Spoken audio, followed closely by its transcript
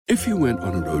If you went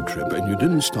on a road trip and you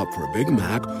didn't stop for a Big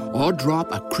Mac or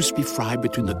drop a crispy fry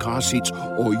between the car seats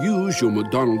or use your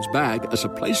McDonald's bag as a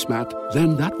placemat,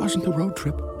 then that wasn't a road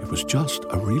trip. It was just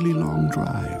a really long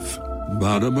drive.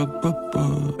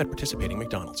 Ba-da-ba-ba-ba. At participating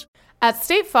McDonald's. At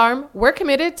State Farm, we're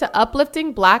committed to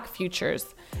uplifting Black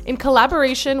futures. In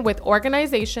collaboration with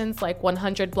organizations like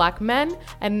 100 Black Men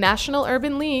and National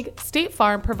Urban League, State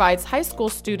Farm provides high school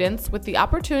students with the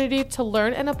opportunity to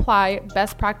learn and apply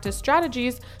best practice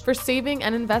strategies for saving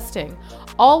and investing,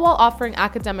 all while offering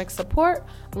academic support,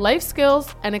 life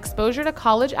skills, and exposure to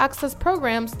college access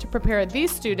programs to prepare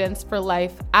these students for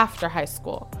life after high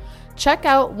school. Check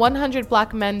out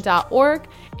 100blackmen.org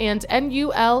and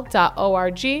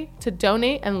nul.org to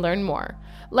donate and learn more.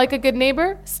 Like a good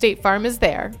neighbor, State Farm is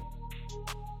there.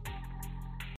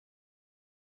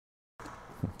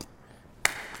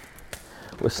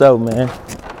 What's up, man?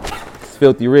 It's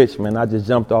Philthy Rich, man. I just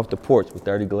jumped off the porch with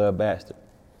 30 Glove Bastard.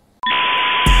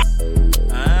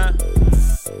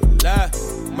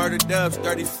 Murder Dubs,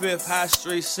 35th High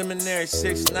Street, Seminary,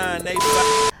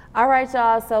 6985. All right,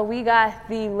 y'all, so we got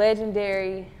the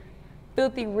legendary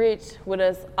Philthy Rich with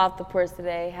us off the porch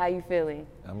today. How you feeling?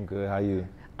 I'm good, how you?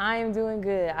 I am doing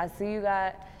good. I see you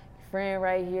got your friend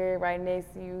right here, right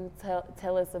next to you.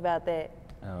 Tell us about that.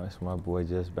 Oh, it's my boy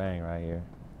Just Bang right here.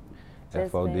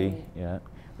 Just FOD, Bang. yeah.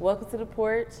 Welcome to the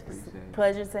porch.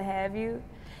 Pleasure to have you.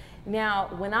 Now,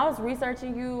 when I was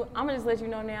researching you, I'm gonna just let you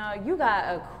know now, you got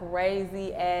a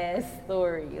crazy ass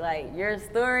story. Like, your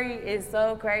story is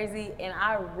so crazy, and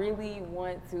I really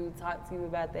want to talk to you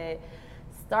about that.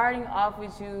 Starting off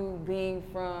with you being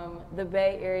from the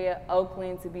Bay Area,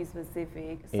 Oakland to be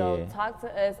specific. So Yeah. talk to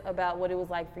us about what it was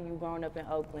like for you growing up in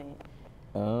Oakland.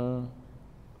 I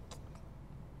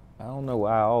don't know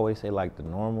why I always say like the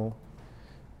normal,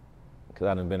 because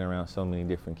I done been around so many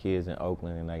different kids in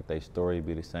Oakland and like their story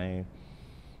be the same,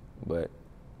 but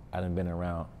I done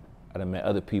met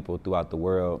other people throughout the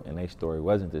world and their story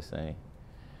wasn't the same.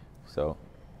 So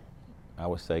I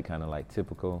would say kind of like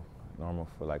typical, normal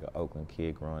for like an Oakland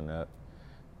kid growing up,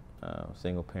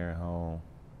 single parent home,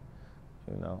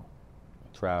 you know,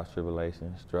 trials,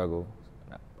 tribulations, struggle.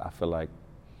 I feel like,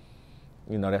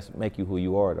 you know, that's make you who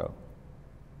you are though.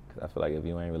 'Cause I feel like if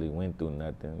you ain't really went through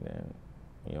nothing, then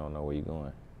you don't know where you're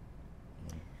going.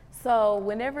 So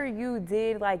whenever you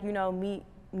did, like, you know, meet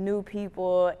new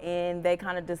people and they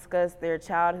kind of discussed their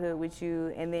childhood with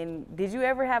you, and then did you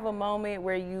ever have a moment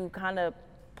where you kind of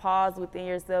paused within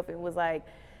yourself and was like,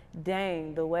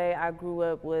 dang, the way I grew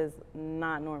up was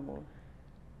not normal?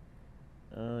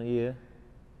 Yeah,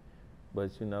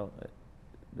 but you know,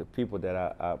 the people that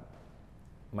I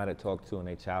might have talked to in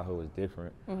their childhood was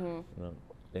different. Mm-hmm. You know,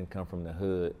 didn't come from the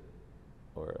hood,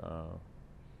 or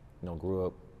you know, grew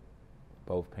up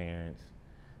both parents,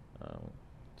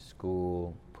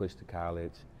 school, pushed to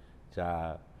college,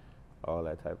 job, all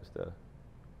that type of stuff.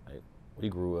 Like, we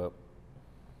grew up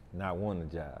not wanting a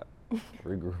job.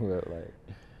 We grew up like,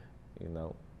 you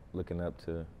know, looking up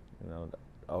to, you know,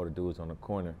 all the dudes on the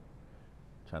corner,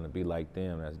 trying to be like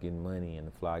them, that's getting money and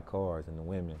the fly cars and the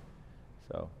women.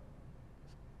 So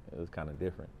it was kind of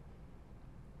different.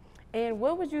 And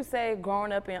what would you say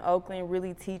growing up in Oakland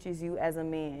really teaches you as a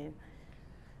man?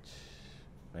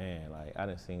 Man, like I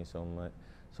done seen so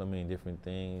many different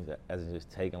things, as in just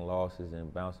taking losses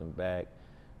and bouncing back.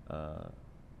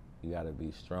 You gotta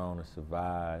be strong to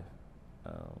survive.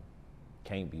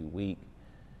 Can't be weak.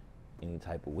 Any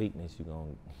type of weakness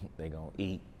they gonna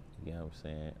eat. You know what I'm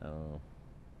saying?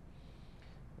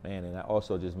 Man, and that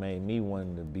also just made me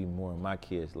want to be more in my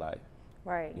kids' life.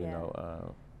 Right. You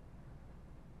know,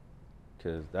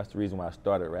 because that's the reason why I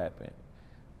started rapping,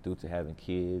 due to having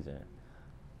kids and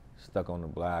stuck on the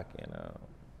block, and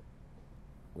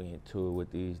we in tour with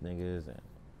these niggas, and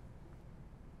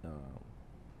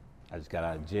I just got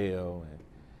out of jail, and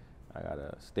I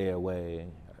gotta stay away,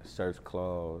 search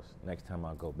clause. Next time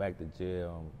I go back to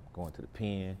jail, I'm going to the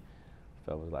pen.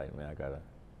 So I was like, man, I gotta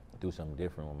do something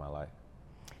different with my life.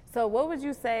 So what would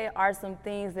you say are some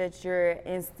things that you're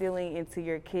instilling into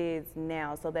your kids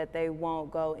now so that they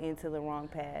won't go into the wrong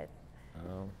path?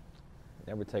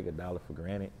 Never take $1 for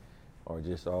granted, or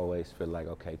just always feel like,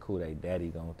 okay, cool, they daddy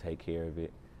gonna take care of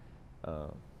it.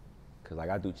 Cause like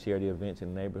I do charity events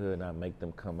in the neighborhood, and I make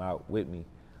them come out with me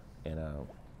and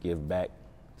give back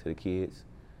to the kids,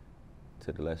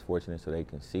 to the less fortunate, so they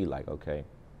can see like, okay,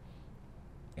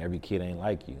 every kid ain't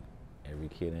like you. Every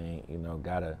kid ain't, you know,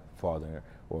 got a father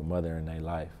or mother in their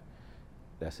life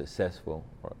that's successful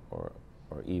or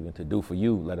even to do for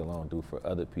you, let alone do for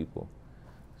other people.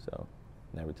 So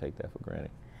never take that for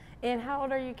granted. And how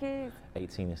old are your kids?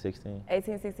 18 and 16.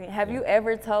 18, 16. Have you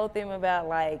ever told them about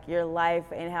like your life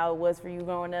and how it was for you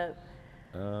growing up?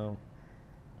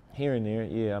 Here and there,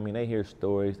 yeah. I mean, they hear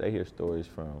stories. They hear stories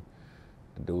from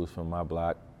the dudes from my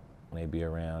block when they be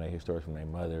around. They hear stories from their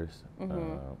mothers,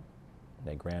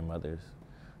 their grandmothers,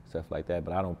 stuff like that.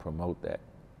 But I don't promote that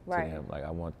to them. Like I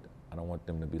don't want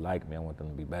them to be like me. I want them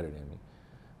to be better than me.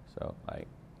 So like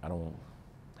I don't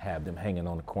have them hanging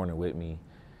on the corner with me.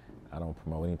 I don't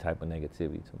promote any type of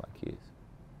negativity to my kids.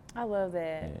 I love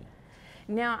that. Yeah.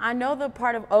 Now, I know the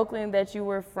part of Oakland that you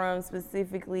were from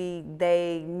specifically,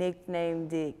 they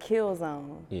nicknamed it Kill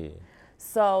Zone. Yeah.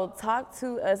 So talk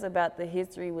to us about the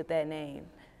history with that name.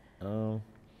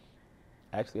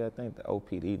 Actually, I think the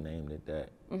OPD named it that.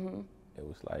 It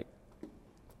was like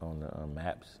on the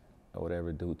maps or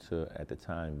whatever due to, at the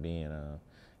time being,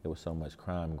 there was so much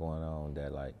crime going on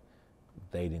that like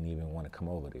they didn't even want to come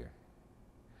over there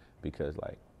because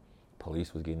like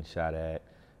police was getting shot at.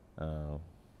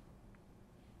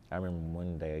 I remember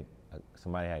one day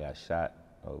somebody had got shot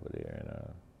over there, and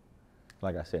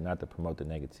like I said, not to promote the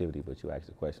negativity, but you asked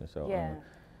the question. So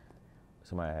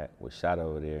somebody was shot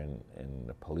over there, and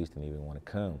the police didn't even want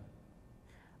to come.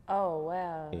 Oh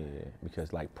wow. Yeah,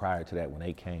 because like prior to that, when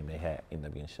they came, they had ended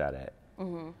up getting shot at.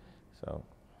 So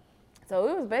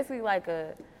it was basically like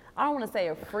I don't want to say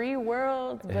a free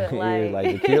world, but yeah,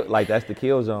 like like that's the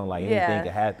kill zone. Like anything Yeah.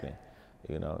 could happen.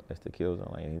 You know, that's the kill zone.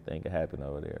 Like anything could happen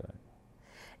over there. Like.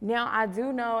 Now I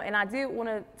do know, and I did want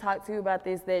to talk to you about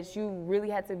this, that you really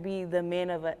had to be the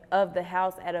man of the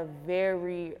house at a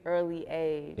very early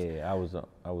age. Yeah, I was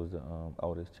the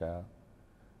oldest child.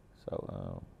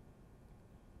 So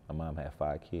my mom had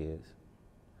 5 kids.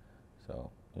 So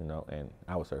you know, and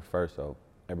I was her first. So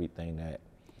everything that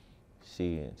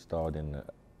she installed in the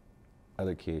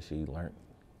other kids, she learned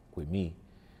with me.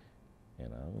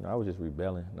 And you know, I was just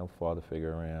rebelling, no father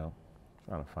figure around,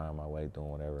 trying to find my way, doing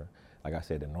whatever. Like I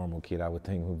said, the normal kid I would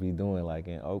think would be doing, like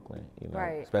in Oakland, you know,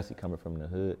 especially coming from the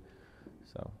hood.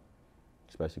 So,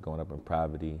 especially going up in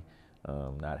poverty,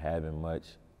 not having much,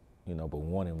 you know, but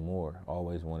wanting more,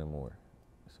 always wanting more.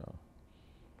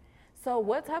 So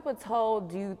what type of toll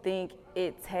do you think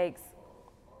it takes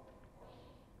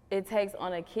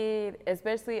on a kid,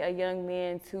 especially a young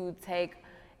man, to take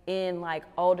in like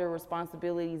older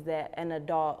responsibilities that an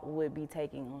adult would be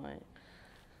taking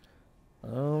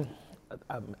on?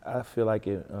 I feel like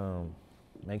it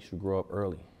makes you grow up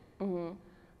early.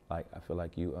 Like I feel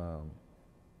like you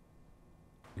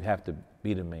have to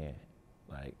be the man.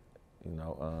 Like you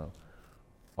know,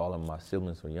 all of my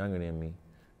siblings were younger than me,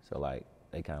 so like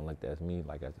they kind of looked at me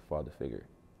like as the father figure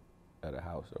of the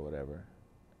house or whatever.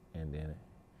 And then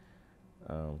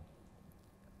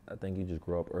I think you just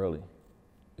grow up early.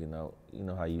 You know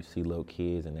how you see little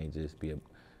kids and they just be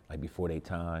like before their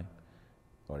time.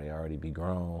 Or they already be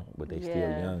grown, but they still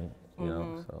young, you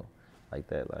know, so like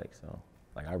that,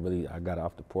 I got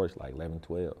off the porch like 11,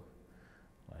 12,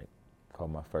 like caught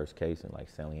my first case in like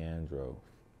San Leandro,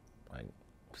 like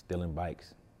stealing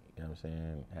bikes, you know what I'm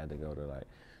saying? Had to go to like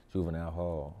juvenile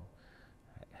hall,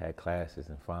 had classes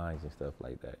and fines and stuff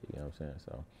like that, you know what I'm saying?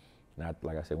 So not,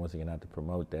 like I said, once again, not to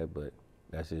promote that, but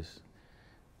that's just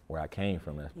where I came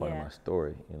from, that's part of my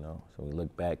story, you know? So we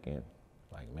look back and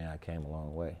like, man, I came a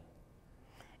long way.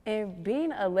 And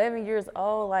being 11 years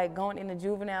old, like going into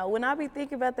juvenile, when I be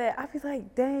thinking about that, I be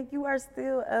like, dang, you are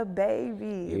still a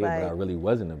baby. Yeah, but I really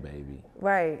wasn't a baby.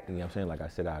 Right. You know what I'm saying? Like I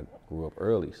said, I grew up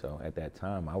early, so at that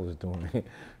time, I was doing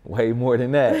way more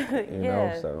than that, you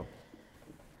know? So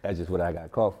that's just what I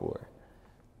got caught for.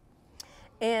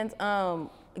 And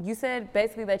you said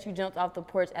basically that you jumped off the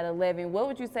porch at 11. What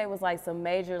would you say was like some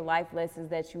major life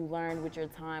lessons that you learned with your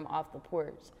time off the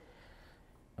porch?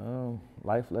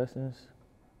 Life lessons?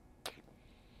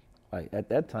 Like at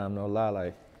that time, no lie,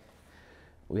 like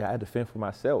I had to fend for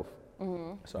myself.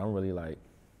 So I'm really like,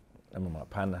 I'm at my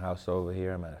partner house over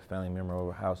here. I'm at a family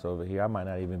member house over here. I might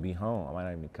not even be home. I might not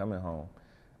even be coming home.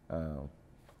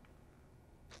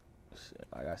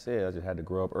 Like I said, I just had to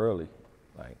grow up early.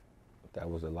 Like that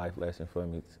was a life lesson for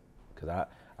me, because I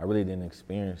really didn't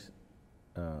experience,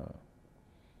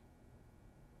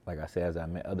 like I said, as I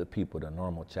met other people, the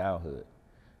normal childhood.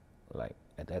 Like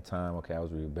at that time, okay, I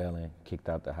was rebelling, kicked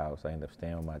out the house. I ended up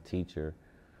staying with my teacher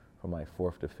from like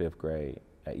 4th to 5th grade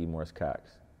at E. Morris Cox.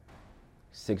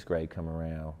 6th grade come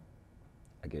around,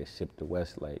 I get shipped to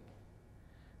Westlake.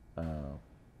 No,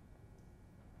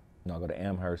 I go to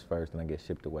Amherst first, and I get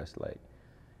shipped to Westlake.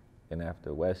 And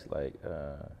after Westlake,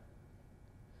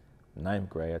 9th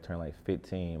grade, I turned like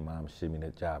 15, mom shipped me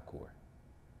to Job Corps.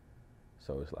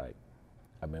 So it's like,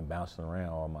 I've been bouncing around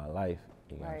all my life,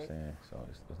 You know what I'm saying? So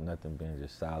it's nothing been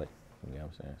just solid. You know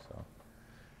what I'm saying? So,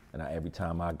 and every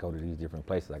time I go to these different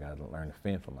places, I got to learn to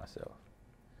fend for myself.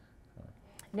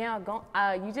 Now,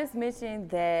 you just mentioned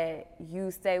that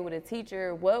you stay with a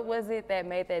teacher. What was it that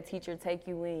made that teacher take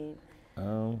you in?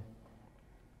 I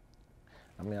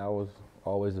mean, I was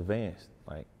always advanced,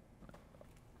 like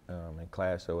in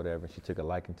class or whatever. She took a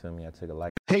liking to me. I took a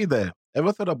liking. Hey there,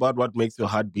 ever thought about what makes your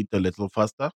heart beat a little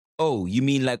faster? Oh, you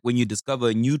mean like when you discover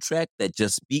a new track that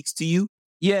just speaks to you?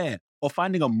 Yeah, or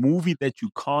finding a movie that you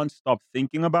can't stop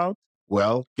thinking about?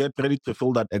 Well, get ready to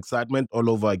feel that excitement all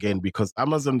over again because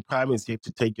Amazon Prime is here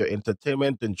to take your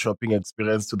entertainment and shopping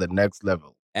experience to the next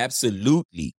level.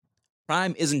 Absolutely.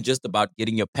 Prime isn't just about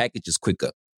getting your packages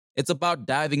quicker. It's about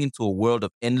diving into a world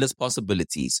of endless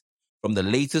possibilities, from the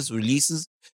latest releases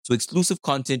to exclusive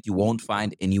content you won't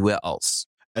find anywhere else.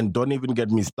 And don't even get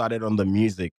me started on the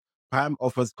music. Prime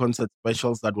offers concert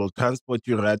specials that will transport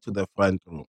you right to the front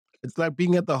row. It's like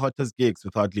being at the hottest gigs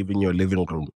without leaving your living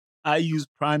room. I use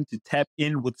Prime to tap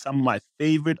in with some of my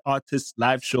favorite artists'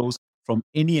 live shows from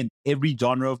any and every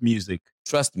genre of music.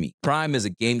 Trust me, Prime is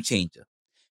a game changer.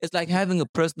 It's like having a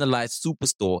personalized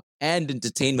superstore and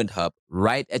entertainment hub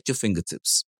right at your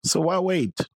fingertips. So why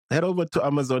wait? Head over to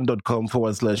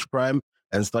amazon.com/prime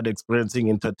and start experiencing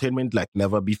entertainment like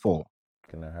never before.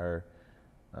 To her,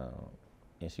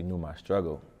 and she knew my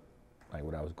struggle, like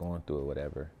what I was going through or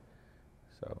whatever.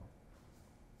 So,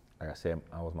 like I said,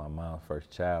 I was my mom's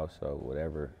first child, so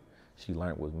whatever she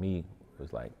learned with me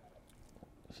was like,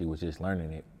 she was just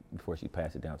learning it before she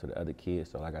passed it down to the other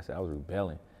kids. So like I said, I was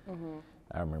rebelling. Mm-hmm.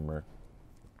 I remember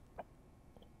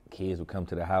kids would come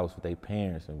to the house with their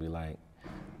parents and be like,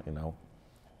 you know,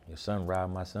 your son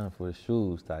robbed my son for his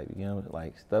shoes type, you know,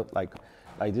 like stuff like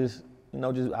just, you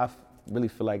know, just I really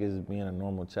feel like it's being a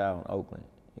normal child in Oakland.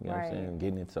 You know what I'm saying?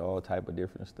 Getting into all type of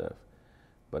different stuff.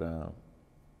 But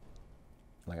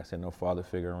like I said, no father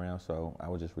figure around, so I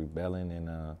was just rebelling,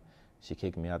 and she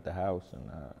kicked me out the house, and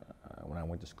when I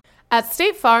went to school. At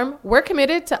State Farm, we're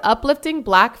committed to uplifting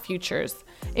Black futures.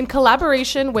 In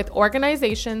collaboration with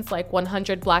organizations like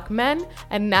 100 Black Men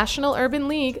and National Urban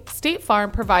League, State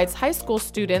Farm provides high school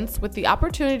students with the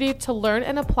opportunity to learn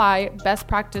and apply best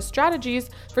practice strategies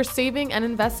for saving and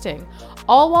investing,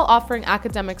 all while offering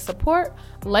academic support,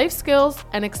 life skills,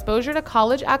 and exposure to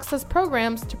college access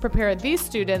programs to prepare these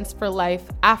students for life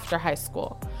after high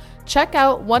school. Check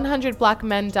out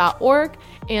 100blackmen.org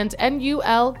and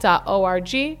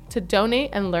nul.org to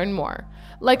donate and learn more.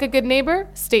 Like a good neighbor,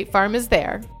 State Farm is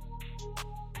there.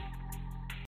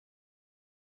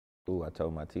 I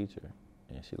told my teacher,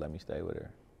 and she let me stay with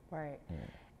her. Right.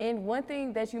 Yeah. And one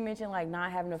thing that you mentioned, like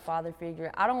not having a father figure,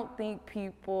 I don't think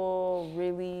people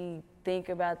really think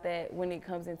about that when it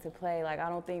comes into play. Like, I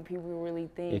don't think people really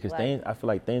think. Yeah, because I feel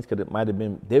like things might have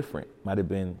been different, might have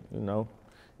been, you know,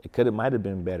 might have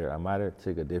been better. I might have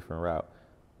took a different route,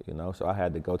 you know. So I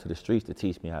had to go to the streets to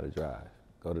teach me how to drive.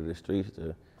 Go to the streets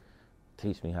to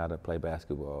teach me how to play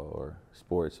basketball or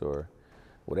sports or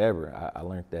whatever. I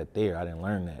learned that there. I didn't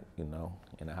learn that, you know,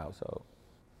 in the household,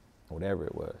 whatever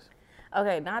it was.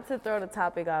 Okay, not to throw the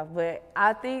topic off, but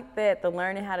I think that the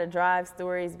learning how to drive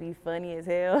stories be funny as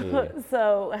hell. Yeah.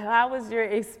 So how was your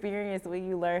experience when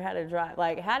you learned how to drive?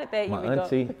 Like, how did that even go? My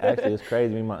auntie, actually, it's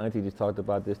crazy. Me and my auntie just talked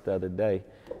about this the other day.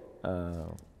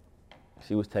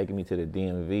 She was taking me to the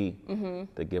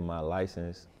DMV to get my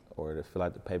license or to fill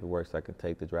out the paperwork so I could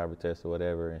take the driver test or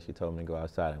whatever, and she told me to go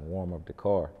outside and warm up the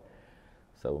car.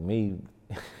 So me,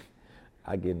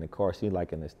 I get in the car, she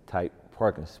like in this tight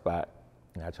parking spot,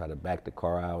 and I try to back the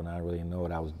car out, and I didn't really know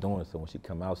what I was doing. So when she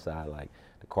come outside, like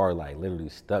the car like literally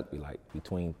stuck me like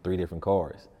between 3 different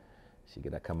cars.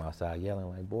 I come outside yelling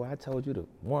like, "Boy, I told you to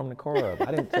warm the car up.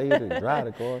 I didn't tell you to drive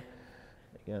the car."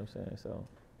 You know what I'm saying? So,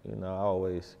 you know,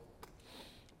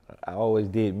 I always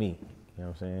did me. You know what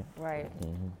I'm saying? Right.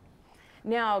 Mm-hmm.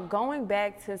 Now, going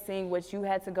back to seeing what you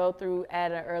had to go through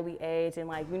at an early age and,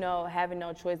 like, you know, having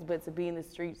no choice but to be in the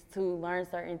streets to learn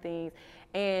certain things,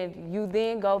 and you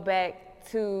then go back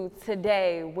to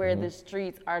today where the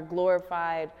streets are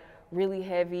glorified really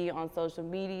heavy on social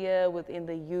media within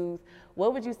the youth,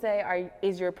 what would you say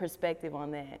is your perspective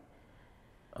on that?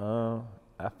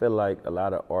 I feel like a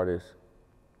lot of artists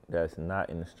that's not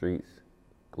in the streets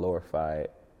glorify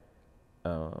it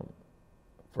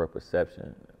for a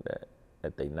perception that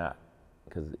they not.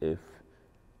 Because if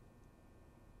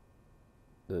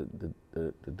the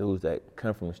dudes that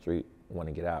come from the street want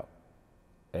to get out,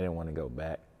 they didn't want to go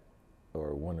back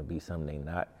or want to be something they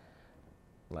not.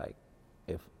 Like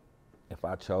if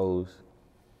I chose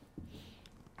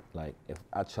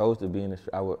to be in the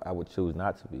street, I would choose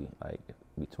not to be. Like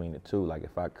between the two, like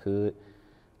if I could,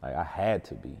 Like I had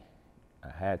to be.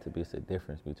 It's a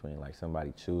difference between like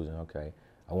somebody choosing, okay,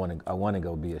 I want to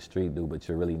go be a street dude, but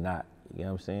you're really not. You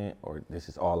know what I'm saying? Or this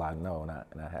is all I know,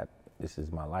 and I have, this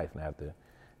is my life, and I have to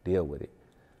deal with it.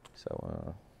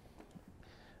 So,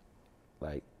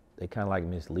 like, they kind of like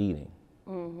misleading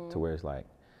to where it's like,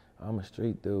 I'm a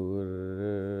street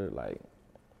dude, like,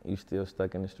 you still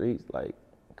stuck in the streets? Like,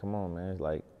 come on, man. It's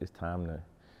like, it's time to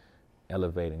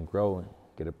elevate and grow and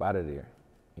get up out of there.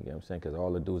 You know what I'm saying? Because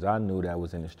all the dudes I knew that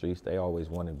was in the streets, they always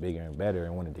wanted bigger and better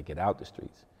and wanted to get out the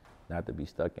streets, not to be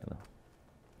stuck in them.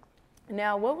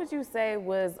 Now, what would you say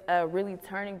was a really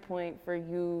turning point for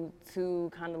you to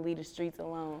kind of leave the streets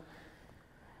alone?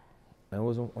 It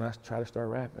was when I tried to start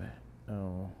rapping.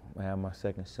 I had my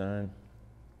second son.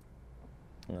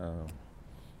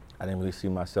 I didn't really see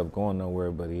myself going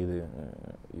nowhere, but either,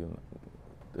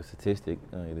 the statistic,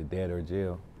 either dead or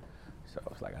jail. So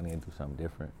it's like I need to do something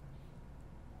different.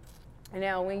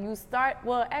 Now, when you start,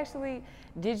 well, actually,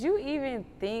 did you even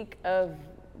think of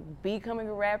becoming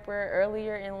a rapper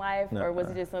earlier in life, or was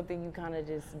it just something you kind of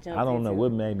just jumped into? I don't know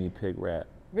what made me pick rap.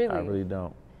 Really? I really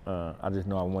don't. I just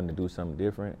know I wanted to do something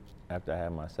different after I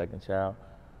had my second child,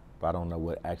 but I don't know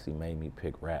what actually made me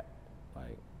pick rap.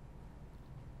 Like,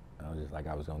 I was just like,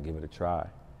 I was gonna give it a try.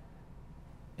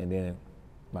 And then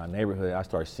my neighborhood, I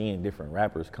started seeing different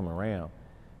rappers come around.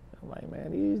 I'm like,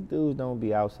 man, these dudes don't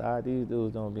be outside. These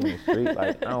dudes don't be in the street.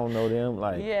 Like, I don't know them.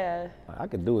 Like, yeah, I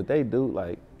could do what they do.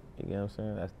 Like, you know what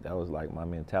I'm saying? That was like my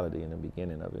mentality in the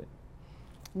beginning of it.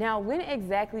 Now, when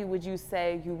exactly would you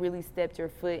say you really stepped your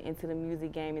foot into the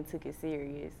music game and took it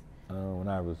serious? When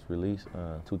I was released,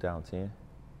 2010.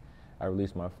 I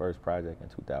released my first project in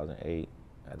 2008.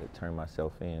 I had to turn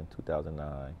myself in 2009.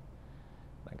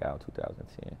 I got out in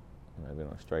 2010. And I've been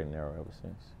on straight and narrow ever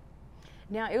since.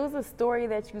 Now, it was a story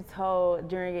that you told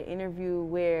during an interview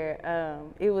where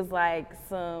it was like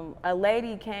a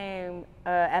lady came,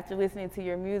 after listening to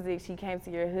your music, she came to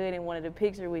your hood and wanted a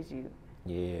picture with you.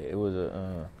 Yeah, it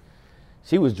was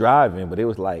she was driving, but it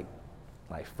was like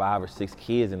 5 or 6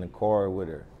 kids in the car with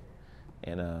her.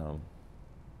 And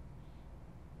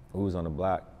we was on the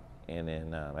block. And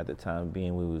then at the time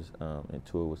being, we was in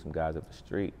tour with some guys up the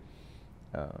street.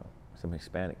 Some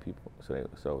Hispanic people, so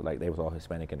they was all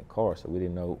Hispanic in the car, so we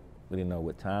didn't know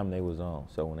what time they was on.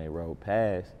 So when they rode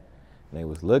past and they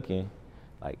was looking,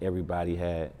 like everybody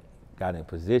had got in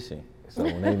position. So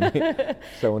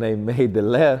when they made the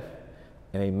left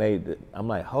and I'm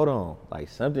like, hold on, like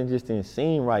something just didn't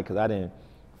seem right because I didn't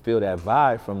feel that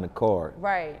vibe from the car.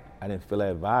 Right. I didn't feel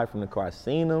that vibe from the car. I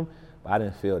seen them, but I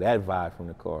didn't feel that vibe from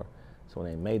the car. So when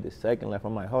they made the second left,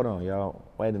 I'm like, hold on, y'all,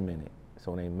 wait a minute.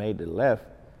 So when they made the left,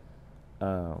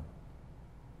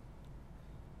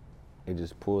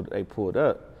 they pulled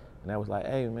up, and I was like,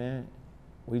 hey man,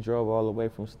 we drove all the way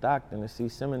from Stockton to see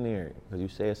Seminary because you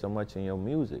say it so much in your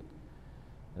music.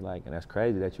 They're like, and that's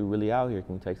crazy that you really out here.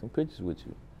 Can we take some pictures with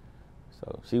you?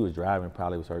 So she was driving,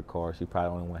 probably was her car. She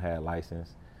probably only one had a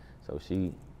license. So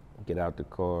she get out the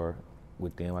car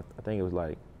with them. I think it was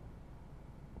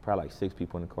probably 6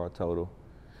 people in the car total.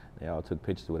 They all took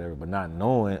pictures or whatever, but not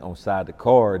knowing on side the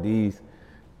car, these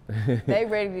they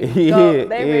ready to go.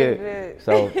 Ready to.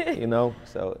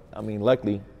 So I mean,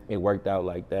 luckily it worked out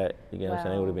like that. You know what I'm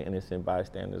saying? It would have been innocent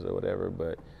bystanders or whatever.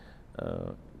 But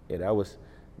that was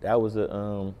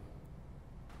a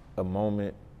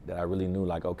moment that I really knew,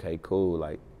 like, okay, cool,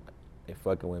 like they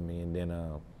fucking with me. And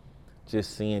then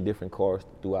just seeing different cars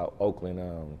throughout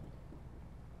Oakland,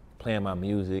 playing my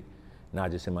music,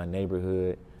 not just in my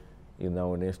neighborhood. And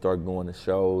then start going to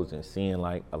shows and seeing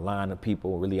like a line of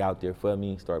people really out there for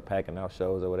me, start packing out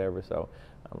shows or whatever. So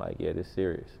I'm like, yeah, this is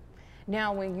serious.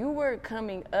 Now, when you were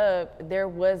coming up, there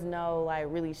was no like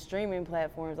really streaming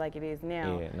platforms like it is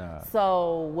now. Yeah, nah.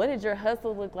 So what did your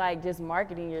hustle look like just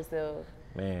marketing yourself?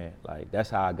 Man, like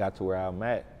that's how I got to where I'm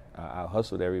at. I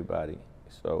hustled everybody.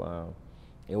 So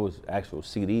it was actual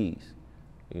CDs,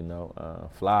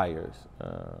 flyers,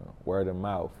 word of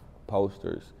mouth,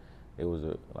 posters. It was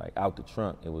like out the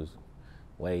trunk. It was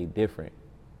way different,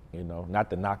 Not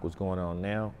the knock what's going on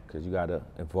now, because you gotta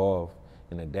evolve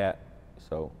and adapt.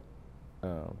 So,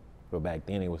 but back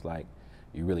then it was like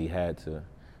you really had to.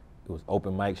 It was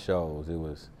open mic shows. It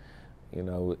was,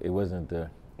 it wasn't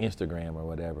the Instagram or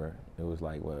whatever. It was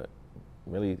like it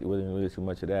wasn't really too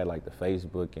much of that, like the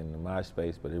Facebook and the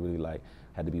MySpace. But it really like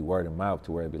had to be word of mouth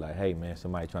to where it'd be like, hey man,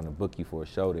 somebody trying to book you for a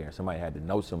show there. Somebody had to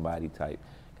know somebody type.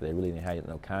 They really didn't have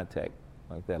no contact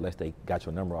like that unless they got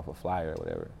your number off a flyer or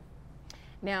whatever.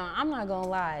 Now, I'm not gonna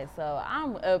lie, so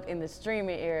I'm up in the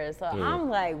streaming era, so Yeah. I'm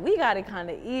like, we got it kind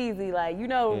of easy. Like,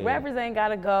 rappers ain't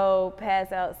gotta go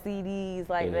pass out CDs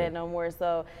like that no more.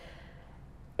 So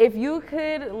If you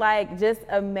could like just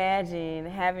imagine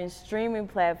having streaming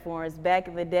platforms back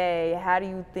in the day, how do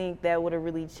you think that would have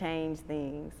really changed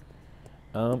things?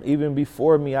 Even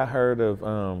before me, I heard of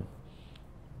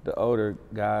the older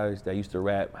guys that used to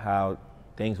rap how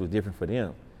things was different for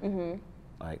them.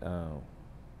 Like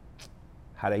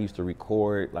how they used to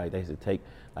record, like they used to take,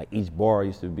 like each bar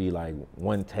used to be like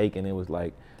one take, and it was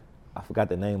like, I forgot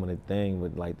the name of the thing,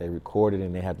 but like they recorded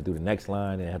and they have to do the next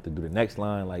line and they have to do the next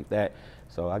line like that.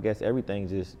 So I guess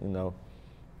everything's just,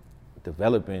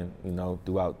 developing,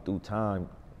 through time,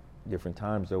 different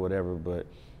times or whatever. But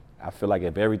I feel like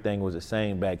if everything was the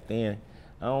same back then,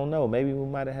 I don't know, maybe we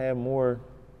might have had more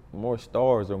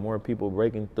stars or more people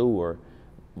breaking through, or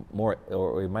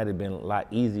it might have been a lot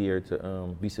easier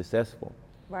to be successful.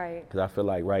 Right. Because I feel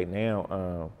like right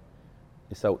now,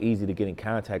 it's so easy to get in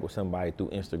contact with somebody through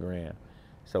Instagram.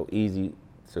 So easy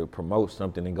to promote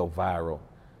something and go viral.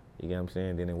 You get what I'm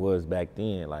saying? Than it was back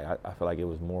then. Like I feel like it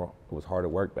was harder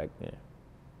work back then.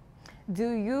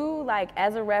 Do you, like,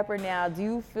 as a rapper now, do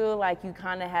you feel like you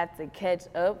kind of have to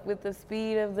catch up with the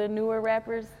speed of the newer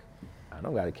rappers? I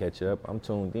don't got to catch up. I'm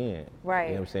tuned in. Right.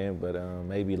 You know what I'm saying? But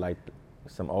maybe like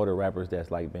some older rappers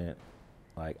that's like been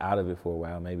like out of it for a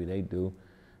while, maybe they do.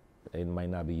 They might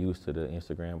not be used to the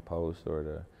Instagram posts or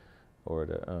the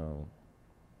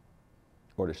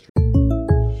street.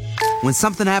 When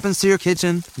something happens to your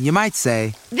kitchen, you might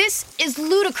say, "This is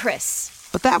ludicrous."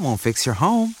 But that won't fix your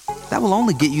home. That will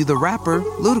only get you the rapper,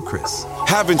 Ludacris.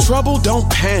 Having trouble? Don't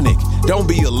panic. Don't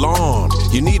be alarmed.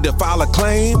 You need to file a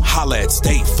claim? Holla at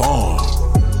State Farm.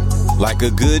 Like a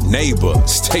good neighbor,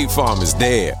 State Farm is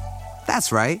there.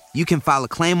 That's right. You can file a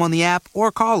claim on the app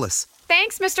or call us.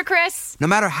 Thanks, Mr. Chris. No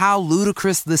matter how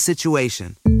ludicrous the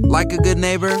situation, like a good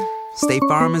neighbor, State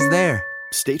Farm is there.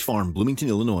 State Farm, Bloomington,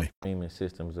 Illinois. Payment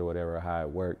systems or whatever, how it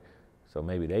works. So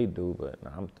maybe they do, but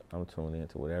I'm tuned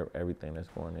into everything that's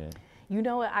going in. You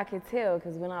know what, I could tell,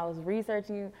 because when I was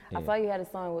researching you, I saw you had a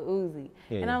song with Uzi.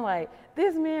 Yeah. And I'm like,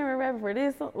 this man been rapping for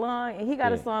this long, and he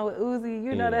got a song with Uzi.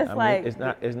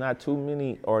 That's It's not too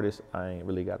many artists I ain't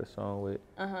really got a song with.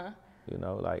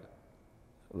 Like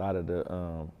a lot of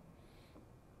the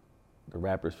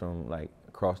rappers from like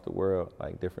across the world,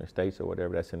 like different states or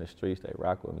whatever that's in the streets, they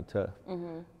rock with me tough. You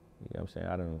know what I'm saying?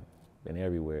 I done been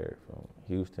everywhere, from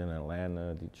Houston,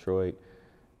 Atlanta, Detroit.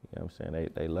 You know what I'm saying?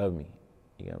 They love me.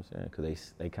 You know what I'm saying?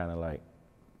 Because they kind of like,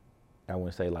 I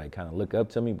wouldn't say like kind of look up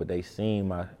to me, but they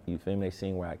seen you feel me? They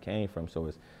seen where I came from,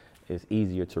 so it's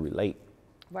easier to relate.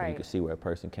 Right. You can see where a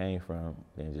person came from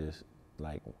than just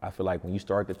like, I feel like when you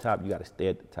start at the top, you got to stay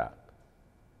at the top.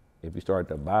 If you start at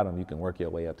the bottom, you can work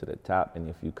your way up to the top, and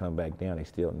if you come back down, they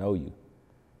still know you.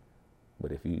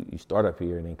 But if you start up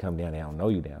here and then come down, they don't know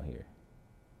you down here.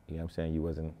 You know what I'm saying? You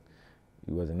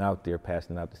wasn't out there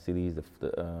passing out the CDs,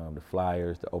 the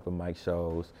flyers, the open mic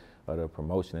shows, or the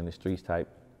promotion in the streets type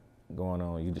going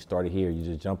on. You just started here. You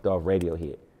just jumped off radio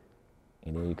hit,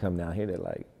 and then you come down here. They're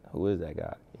like, "Who is that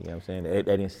guy?" You know what I'm saying? They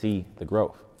didn't see the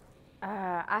growth.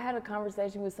 I had a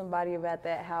conversation with somebody about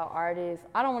that, how artists,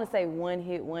 I don't want to say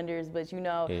one-hit wonders, but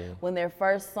when their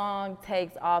first song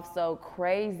takes off so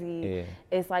crazy,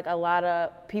 it's like a lot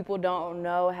of people don't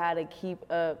know how to keep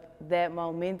up that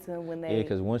momentum when they... Yeah,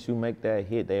 because once you make that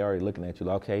hit, they already looking at you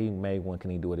like, okay, he made one, can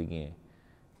he do it again?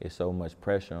 It's so much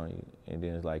pressure on you. And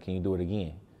then it's like, can you do it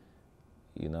again?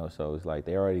 So it's like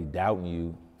they already doubting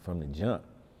you from the jump.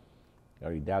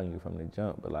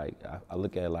 But like I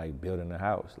look at it like building a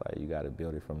house. Like you got to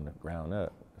build it from the ground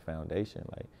up, the foundation.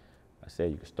 Like I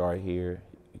said, you can start here,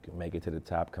 you can make it to the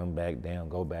top, come back down,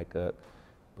 go back up.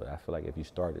 But I feel like if you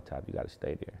start at the top, you got to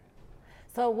stay there.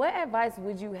 So what advice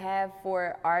would you have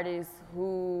for artists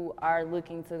who are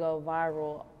looking to go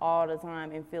viral all the time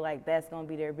and feel like that's going to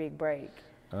be their big break?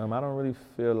 I don't really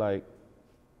feel like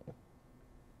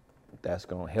that's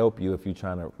going to help you if you're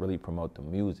trying to really promote the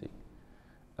music.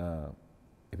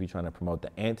 If you're trying to promote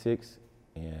the antics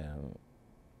and,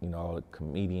 all the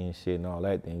comedian shit and all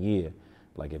that, then yeah.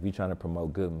 Like if you're trying to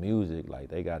promote good music, like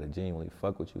they gotta genuinely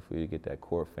fuck with you for you to get that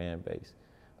core fan base.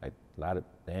 Like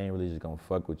they ain't really just gonna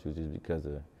fuck with you just because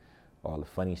of all the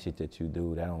funny shit that you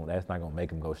do. That's not gonna make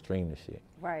them go stream the shit.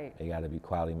 Right. They gotta be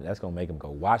quality. That's gonna make them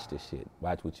go watch the shit,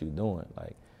 watch what you doing.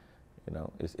 Like,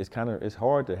 it's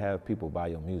hard to have people buy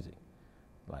your music.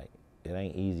 Like it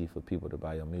ain't easy for people to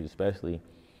buy your music, especially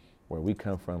where we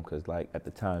come from, because like at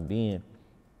the time being,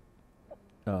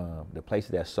 the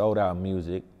places that sold our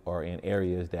music are in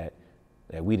areas that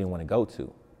we didn't want to go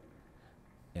to,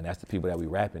 and that's the people that we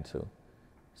rapping to.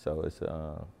 So it's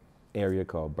an area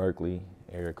called Berkeley,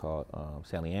 area called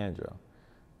San Leandro.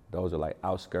 Those are like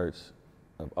outskirts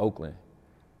of Oakland,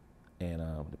 And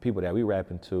the people that we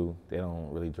rapping to, they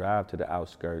don't really drive to the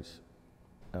outskirts.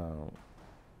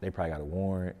 They probably got a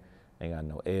warrant, ain't got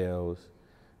no L's,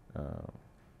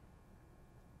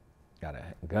 got a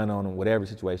gun on them, whatever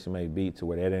situation may be, to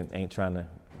where they ain't trying to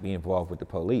be involved with the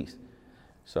police.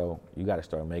 So you got to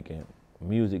start making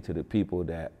music to the people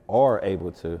that are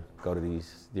able to go to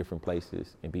these different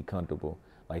places and be comfortable,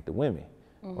 like the women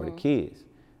or the kids,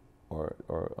 or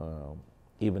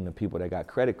even the people that got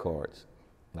credit cards.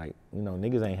 Like, you know,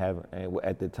 niggas ain't having,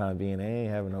 at the time being, they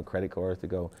ain't having no credit cards to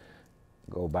go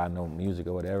buy no music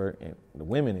or whatever. And the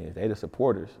women they the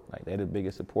supporters. Like, they the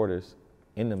biggest supporters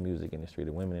in the music industry,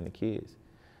 the women and the kids.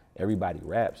 Everybody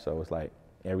raps, so it's like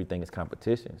everything is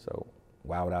competition. So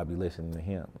why would I be listening to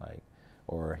him? Like,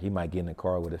 or he might get in the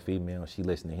car with a female, she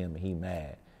listen to him and he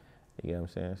mad. You get what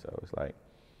I'm saying? So it's like,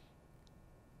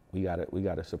 we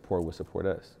gotta support what support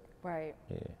us. Right.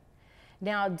 Yeah.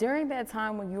 Now, during that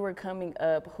time when you were coming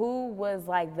up, who was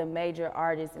like the major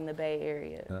artists in the Bay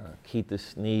Area? Keith the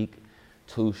Sneak,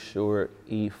 Too Short,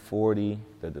 E40,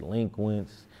 The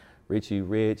Delinquents, Richie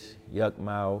Rich, Yuck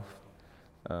Mouth,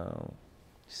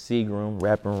 Seagram,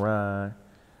 Rappin' Rhyme.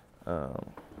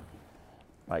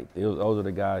 Like, those are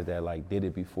the guys that like did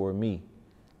it before me,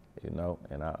 you know.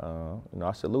 And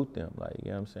I salute them, like, you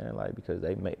know what I'm saying, like, because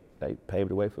they paved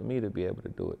the way for me to be able to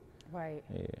do it. Right.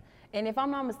 Yeah. And if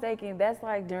I'm not mistaken, that's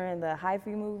like during the hyphy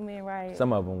movement, right?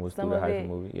 Some of them was through the hyphy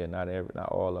movement. Yeah, not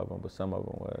all of them, but some of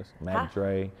them was. Mac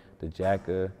Dre, the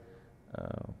Jacka,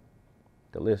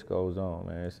 the list goes on,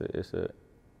 man.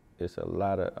 It's a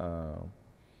lot of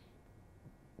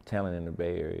talent in the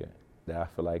Bay Area that I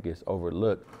feel like it's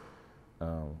overlooked,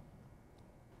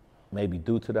 maybe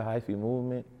due to the hyphy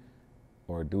movement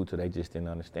or due to they just didn't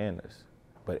understand us.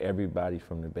 But everybody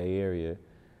from the Bay Area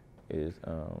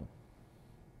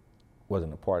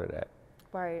wasn't a part of that.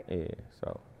 Right. Yeah,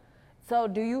 So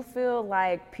do you feel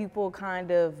like people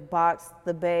kind of box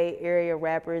the Bay Area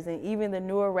rappers and even the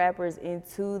newer rappers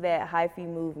into that hyphy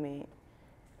movement?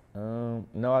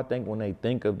 No, I think when they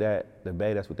think of that, the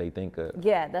Bay, that's what they think of.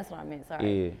 Yeah, that's what I meant,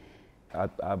 sorry. Yeah,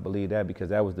 I believe that because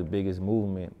that was the biggest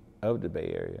movement of the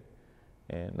Bay Area.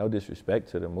 And no disrespect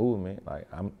to the movement, like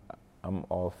I'm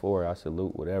all for it. I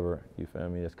salute whatever, you feel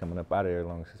me, that's coming up out of there as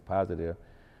long as it's positive.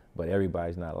 But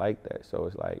everybody's not like that. So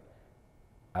it's like,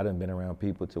 I done been around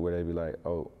people to where they be like,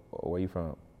 oh, where you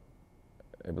from?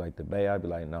 They be like, the Bay. I'd be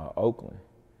like, no, Oakland.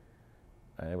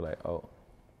 And they be like, oh,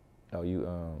 you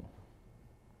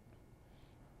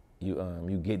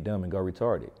get dumb and go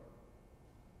retarded.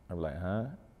 I be like, huh?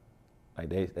 Like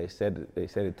they said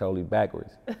it totally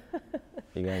backwards.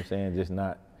 You know what I'm saying? Just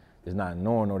not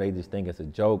knowing, or they just think it's a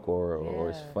joke or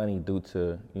it's funny due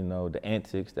to, you know, the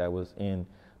antics that was in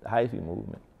the hyphy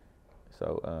movement.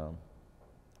 So,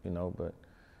 you know, but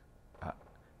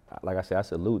like I said, I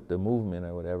salute the movement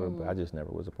or whatever, but I just never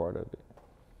was a part of it.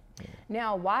 Yeah.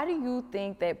 Now, why do you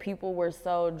think that people were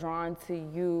so drawn to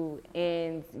you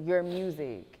and your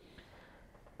music?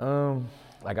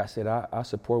 Like I said, I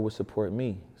support what support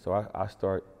me. So I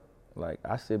start, like,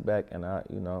 I sit back and I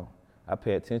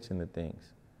pay attention to things.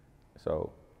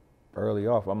 So early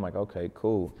off, I'm like, okay,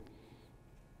 cool.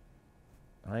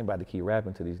 I ain't about to keep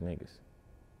rapping to these niggas.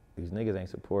 These niggas ain't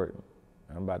supporting.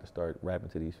 I'm about to start rapping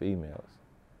to these females.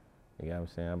 You know what I'm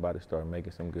saying? I'm about to start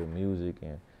making some good music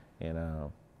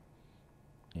and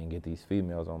get these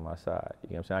females on my side.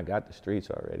 You know what I'm saying? I got the streets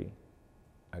already.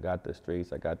 I got the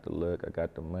streets, I got the look, I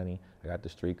got the money, I got the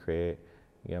street cred.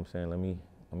 You know what I'm saying? Let me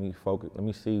focus, let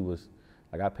me see what's,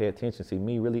 like, I pay attention. See,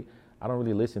 me really, I don't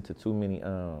really listen to too many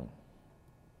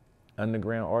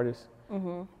underground artists.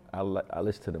 Mm-hmm. I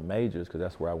listen to the majors because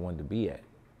that's where I wanted to be at.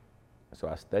 So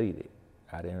I studied it.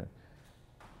 I didn't,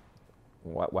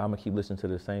 why I'm gonna keep listening to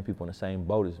the same people in the same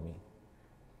boat as me?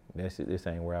 This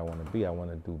ain't where I wanna be. I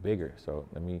wanna do bigger. So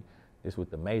this is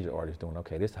what the major artists doing.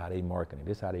 Okay, this is how they marketing it.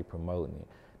 This is how they promoting it.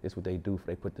 This is what they do.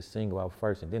 They put the single out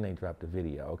first and then they drop the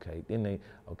video. Okay, then they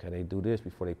do this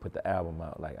before they put the album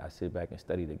out. Like, I sit back and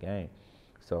study the game.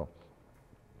 So,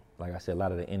 like I said, a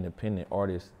lot of the independent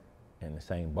artists in the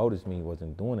same boat as me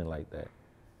wasn't doing it like that.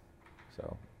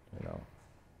 So, you know,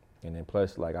 and then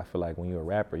plus, like, I feel like when you're a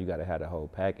rapper, you gotta have the whole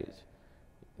package.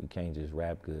 You can't just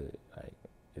rap good. Like,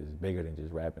 it's bigger than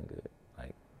just rapping good.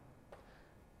 Like,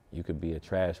 you could be a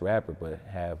trash rapper, but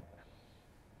have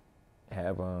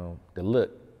the look,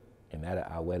 and that'll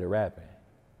outweigh the rapping.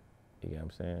 You get what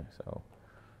I'm saying? So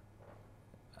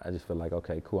I just feel like,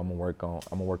 okay, cool. I'm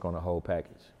gonna work on the whole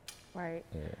package. Right.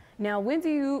 Yeah. Now, when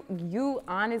do you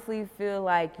honestly feel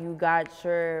like you got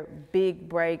your big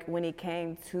break when it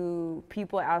came to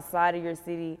people outside of your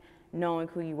city knowing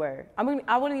who you were? I mean,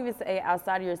 I wouldn't even say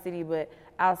outside of your city, but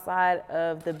outside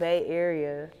of the Bay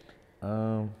Area.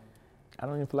 I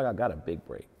don't even feel like I got a big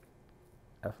break.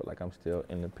 I feel like I'm still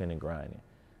independent grinding.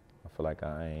 I feel like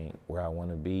I ain't where I want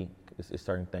to be. It's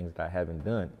certain things that I haven't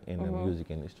done in the music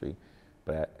industry,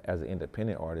 but as an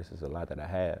independent artist, there's a lot that I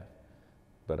have.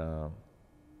 But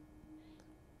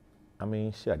I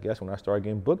mean, shit, I guess when I started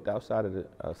getting booked outside of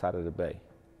the Bay,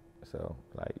 so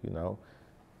like, you know,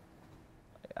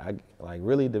 I like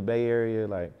really the Bay Area,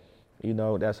 like, you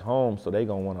know, that's home, so they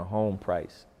gonna want a home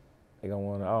price. They gonna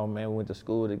want, oh man, we went to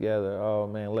school together. Oh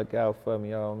man, look out for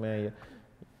me. Oh man,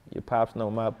 your pops know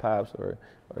my pops, or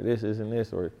this and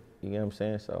this, or you know what I'm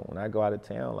saying. So when I go out of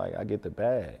town, like I get the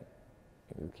bag.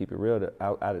 Keep it real,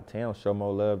 out of town show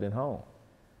more love than home.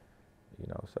 You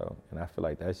know, so and I feel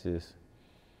like that's just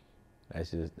I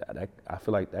feel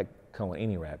like that come with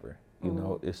any rapper. You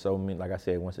know, it's so many. Like I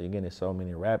said, once again, there's so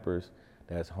many rappers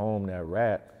that's home that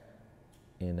rap,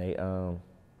 and they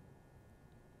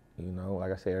you know,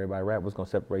 like I said, everybody rap. What's gonna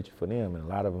separate you from them? And a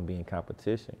lot of them be in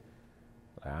competition.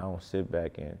 Like I don't sit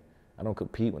back and I don't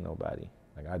compete with nobody.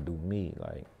 Like I do me.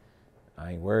 Like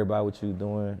I ain't worried about what you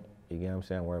doing. You get what I'm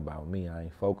saying? I'm worried about me. I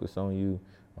ain't focused on you.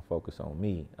 I'm focused on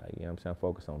me. Like, you know what I'm saying? I'm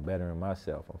focused on bettering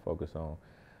myself. I'm focused on,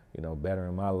 you know,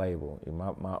 bettering my label,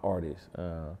 my artists.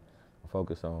 I'm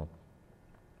focused on,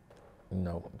 you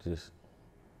know, just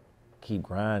keep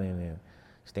grinding and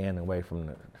staying away from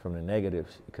the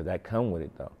negatives, because that come with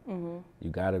it though. You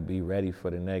gotta be ready for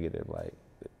the negative. Like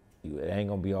it ain't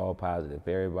gonna be all positive. If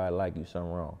everybody like you,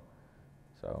 something wrong.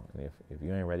 So if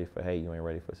you ain't ready for hate, you ain't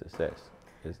ready for success.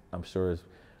 I'm sure it's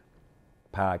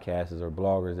podcasters or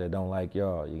bloggers that don't like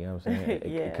y'all. You know what I'm saying?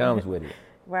 It comes with it.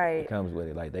 Right. It comes with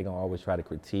it. Like they gonna always try to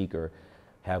critique or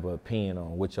have an opinion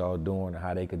on what y'all doing or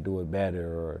how they could do it better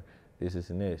or this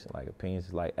and this. Like opinions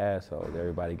is like assholes.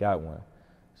 Everybody got one.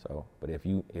 So, but if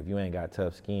you ain't got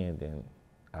tough skin, then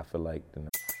I feel like.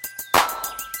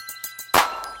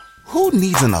 Who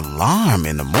needs an alarm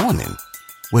in the morning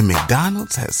when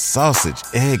McDonald's has sausage,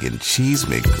 egg, and cheese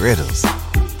McGriddles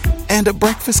and a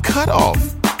breakfast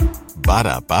cutoff?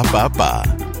 Ba-da-ba-ba-ba.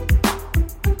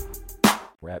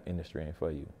 Rap industry ain't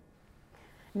for you.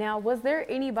 Now, was there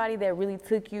anybody that really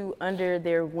took you under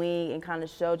their wing and kind of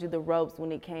showed you the ropes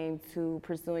when it came to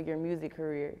pursuing your music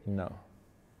career? No.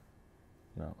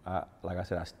 Like I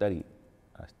said, I studied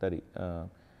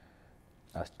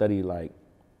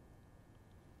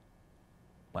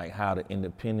like how the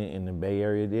independent in the Bay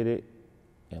Area did it,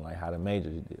 and like how the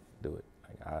majors do it.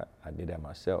 Like I did that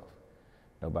myself.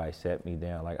 Nobody sat me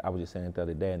down. Like I was just saying the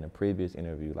other day in the previous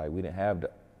interview, like we didn't have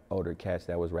the older cats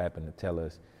that was rapping to tell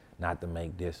us not to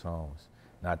make diss songs,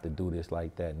 not to do this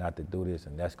like that, not to do this,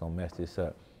 and that's gonna mess this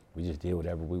up. We just did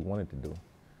whatever we wanted to do.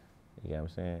 You know what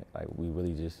I'm saying? Like we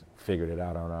really just figured it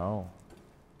out on our own.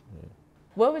 Yeah.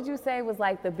 What would you say was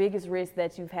like the biggest risk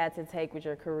that you've had to take with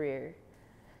your career?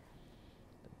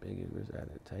 The biggest risk I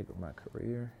had to take with my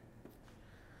career?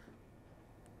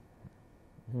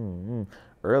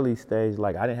 Early stage,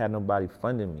 like I didn't have nobody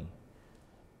funding me.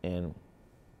 And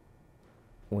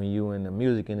when you in the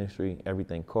music industry,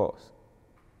 everything costs.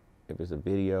 If it's a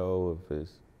video, if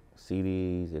it's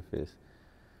CDs, if it's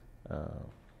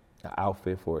an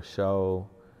outfit for a show,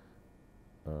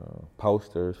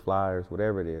 posters, flyers,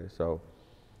 whatever it is. So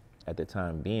at the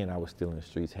time being, I was still in the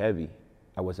streets heavy.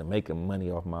 I wasn't making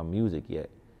money off my music yet.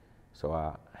 So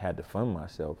I had to fund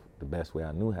myself the best way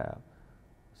I knew how.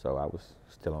 So I was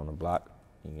still on the block,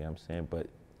 you know what I'm saying, but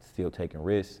still taking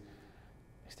risks,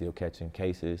 still catching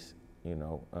cases, you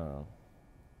know,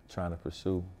 trying to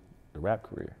pursue the rap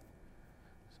career.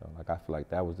 So like I feel like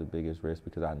that was the biggest risk,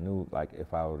 because I knew like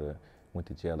if I would have went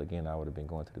to jail again, I would have been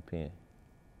going to the pen.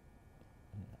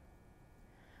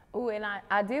 Oh, and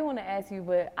I did want to ask you,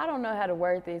 but I don't know how to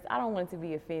word this. I don't want it to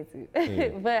be offensive. Yeah.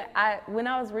 But when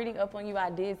I was reading up on you, I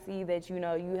did see that, you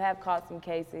know, you have caught some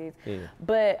cases. Yeah.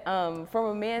 But from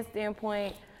a man's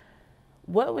standpoint,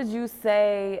 what would you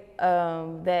say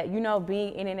that, you know,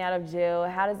 being in and out of jail,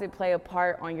 how does it play a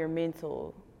part on your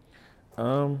mental?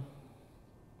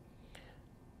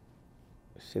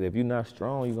 Shit, if you're not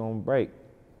strong, you're gonna break.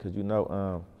 Cause you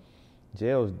know,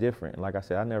 jail is different. Like I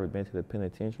said, I never been to the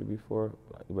penitentiary before,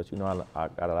 but you know, I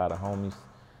got a lot of homies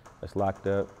that's locked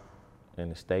up in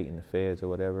the state and the feds or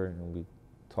whatever, and we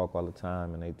talk all the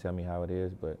time, and they tell me how it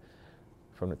is. But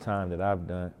from the time that I've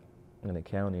done in the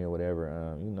county or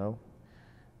whatever, you know,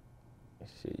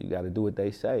 shit, you got to do what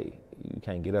they say. You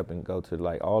can't get up and go to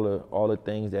like all the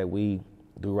things that we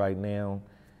do right now.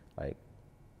 Like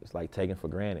it's like taken for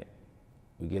granted.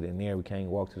 We get in there, we can't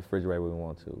walk to the refrigerator when we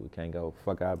want to. We can't go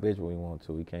fuck our bitch when we want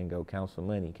to. We can't go count some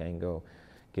money. Can't go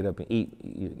get up and eat.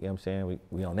 You know what I'm saying?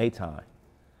 We on their time.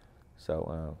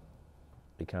 So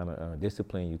it kind of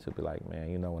discipline you to be like, man,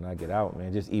 you know, when I get out,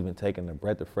 man, just even taking a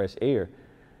breath of fresh air,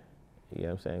 you know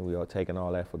what I'm saying? We are taking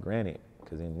all that for granted.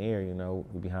 Because in there, you know,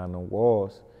 behind the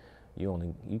walls,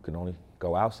 you can only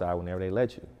go outside whenever they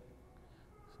let you.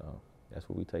 So that's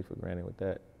what we take for granted with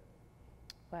that.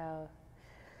 Wow.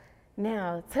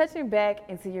 Now, touching back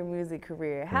into your music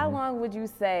career, how long would you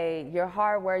say your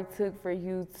hard work took for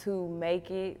you to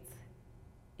make it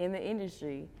in the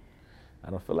industry? I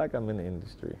don't feel like I'm in the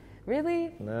industry.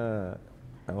 Really? Nah,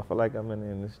 I don't feel like I'm in the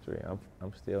industry.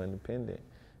 I'm still independent.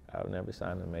 I've never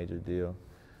signed a major deal.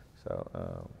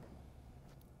 So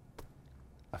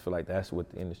I feel like that's what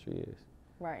the industry is.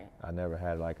 Right. I never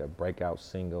had like a breakout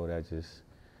single that just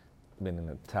been in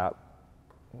the top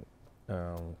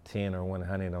 10 or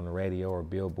 100 on the radio or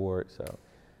Billboard. So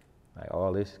like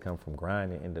all this come from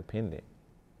grinding independent.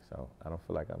 So I don't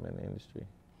feel like I'm in the industry.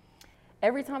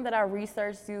 Every time that I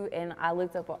researched you and I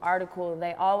looked up an article,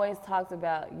 they always talked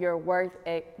about your work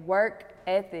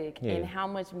ethic and how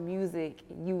much music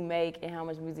you make and how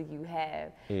much music you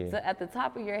have. Yeah. So at the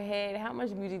top of your head, how much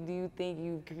music do you think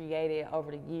you've created over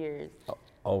the years?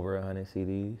 Over 100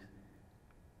 CDs.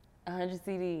 100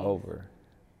 CDs? Over.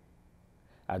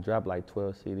 I dropped like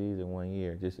 12 CDs in 1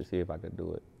 year just to see if I could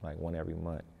do it, like one every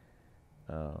month.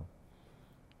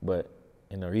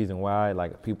 And the reason why,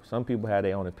 like some people have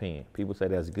their own opinion. People say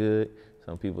that's good,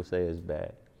 some people say it's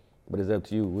bad. But it's up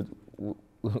to you.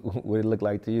 What it look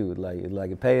like to you? Like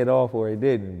it paid off or it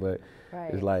didn't. But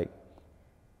It's like,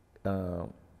 I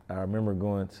remember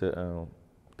going to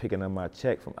picking up my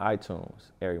check from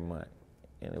iTunes every month,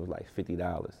 and it was like $50.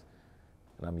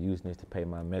 And I'm using this to pay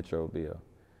my Metro bill.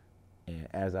 And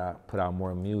as I put out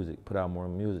more music, I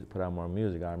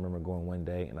remember going one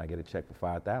day and I get a check for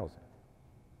 $5,000.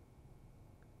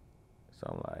 So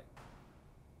I'm like,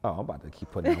 oh, I'm about to keep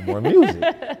putting out more music.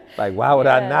 Like, why would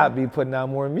I not be putting out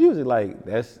more music? Like,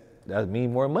 that's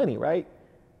mean more money, right?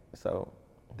 So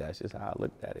that's just how I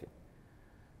looked at it.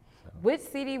 So. Which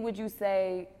CD would you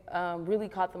say really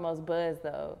caught the most buzz,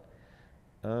 though?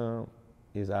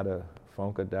 It's out of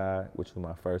Funka Die, which was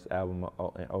my first album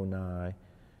in 2009.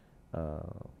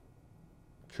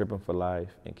 Trippin' for Life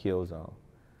and Kill Zone.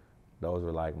 Those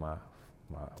were like my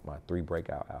 3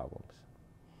 breakout albums.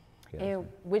 And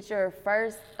with your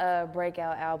first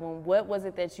breakout album, what was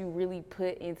it that you really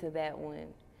put into that one?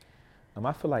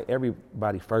 I feel like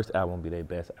everybody's first album be their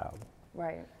best album.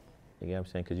 Right. You get what I'm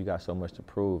saying? Because you got so much to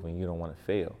prove and you don't want to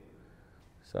fail.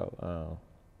 So,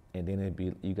 and then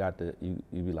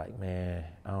you be like, man,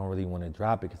 I don't really want to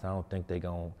drop it because I don't think they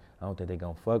gonna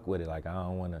fuck with it. Like I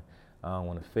don't want to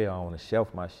fail. I don't want to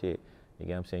shelf my shit. You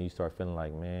get what I'm saying? You start feeling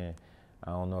like, man,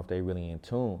 I don't know if they really in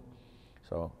tune.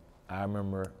 So I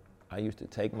remember I used to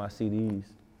take my CDs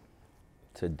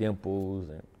to Dimples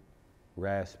and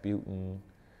Rasputin,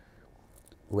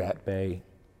 Rat Bay,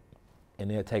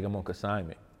 and they'll take them on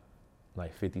consignment,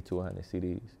 like 50 to 100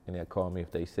 CDs, and they'll call me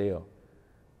if they sell.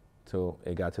 So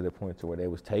it got to the point to where they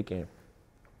was taking,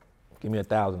 give me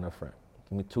 1,000 up front,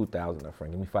 give me 2,000 up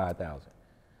front, give me 5,000.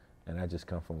 And I just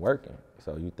come from working.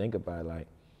 So you think about like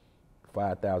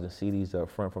 5,000 CDs up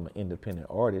front from an independent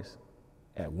artist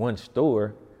at one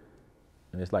store,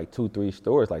 and it's like 2-3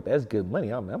 stores, like that's good money.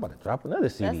 I'm about to drop another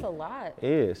CD. That's a lot.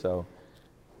 Yeah, so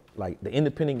like the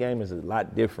independent game is a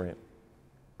lot different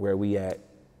where we at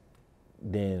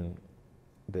than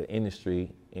the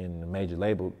industry and the major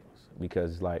labels,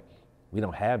 because like we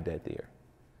don't have that there.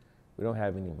 We don't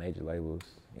have any major labels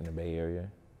in the Bay Area.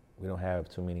 We don't have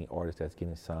too many artists that's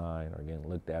getting signed or getting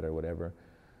looked at or whatever.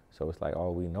 So it's like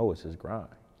all we know is just grind.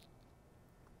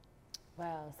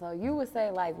 Wow, so you would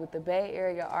say like with the Bay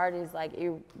Area artists, like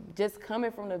it just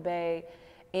coming from the Bay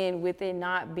and with it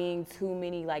not being too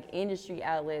many like industry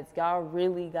outlets, y'all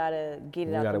really gotta get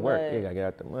it out the mud. You gotta work, yeah, you gotta get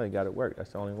out the mud, you gotta work,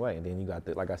 that's the only way. And then you got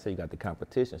like I said, you got the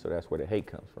competition, so that's where the hate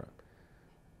comes from.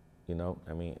 You know,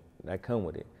 I mean, that come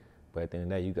with it. But at the end of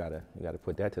the day, you gotta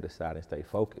put that to the side and stay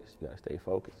focused. You gotta stay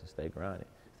focused and stay grinding,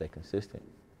 stay consistent.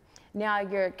 Now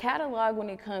your catalog when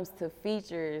it comes to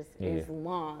features is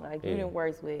long. Like you done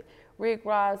worked with Rick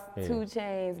Ross, 2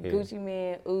 Chainz, Gucci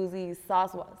Mane, Uzi,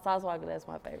 Sauce Walker, that's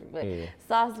my favorite. But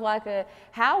Sauce Walker,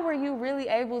 how were you really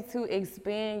able to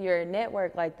expand your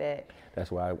network like that?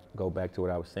 That's why I go back to what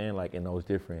I was saying, like in those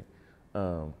different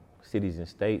cities and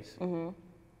states,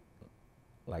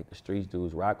 like the streets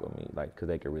dudes rock with me, like cause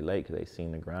they could relate, cause they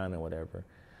seen the grind or whatever.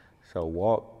 So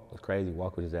Walk was crazy.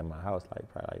 Walk was just at my house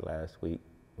like probably like last week.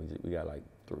 We got like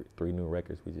three new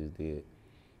records we just did.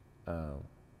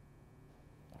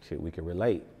 We could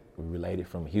relate. We related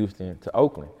from Houston to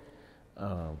Oakland.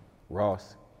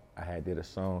 Ross, I had did a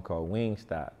song called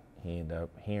Wingstop. He ended up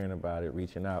hearing about it,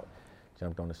 reaching out,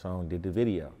 jumped on the song, did the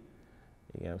video.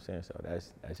 You know what I'm saying? So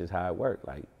that's just how it worked.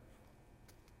 Like,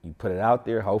 you put it out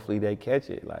there, hopefully they catch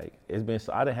it. Like, it's been,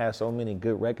 I done had so many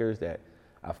good records that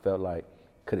I felt like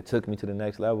could have took me to the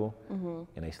next level,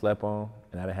 and they slept on.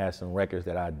 And I done had some records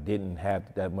that I didn't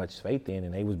have that much faith in,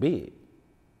 and they was big,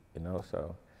 you know,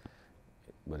 so.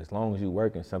 But as long as you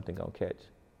working, something gonna catch.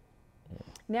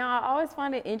 Now, I always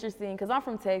find it interesting, because I'm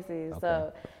from Texas,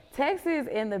 so Texas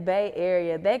and the Bay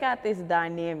Area, they got this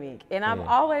dynamic, and I've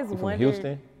always you wondered. From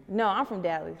Houston? No, I'm from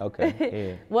Dallas. Okay,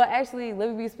 yeah. Well, actually, let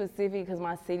me be specific, because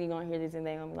my city gonna hear this and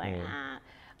they gonna be like,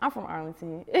 I'm from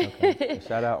Arlington. Okay.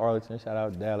 Shout out Arlington, shout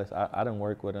out Dallas. I done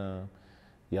work with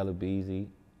Yellow Beezy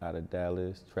out of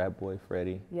Dallas, Trap Boy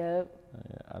Freddie. Yep.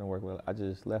 I done work with, I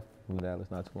just left from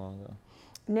Dallas not too long ago.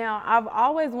 Now, I've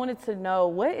always wanted to know,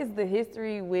 what is the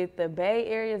history with the Bay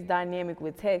Area's dynamic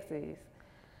with Texas?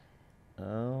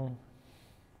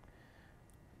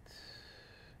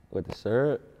 With the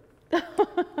syrup,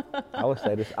 I would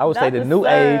say this. I would say the new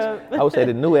age. I would say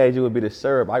the new age. It would be the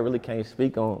syrup. I really can't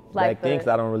speak on Like back then 'cause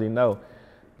I don't really know,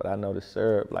 but I know the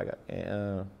syrup. Like,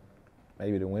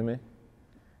 maybe the women.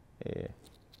 Yeah.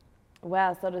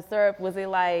 Wow. So the syrup, was it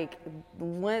like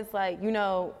once, like, you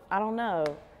know, I don't know.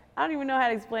 I don't even know how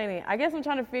to explain it. I guess I'm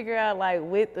trying to figure out, like,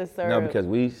 with the syrup. No, because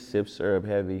we sip syrup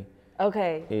heavy.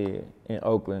 Okay. Yeah, in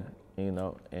Oakland, you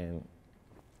know, and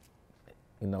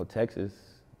you know, Texas,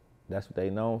 that's what they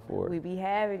known for. We be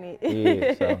having it.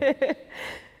 Yeah, so,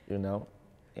 you know,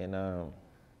 and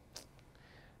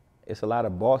it's a lot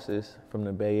of bosses from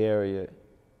the Bay Area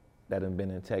that have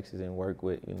been in Texas and worked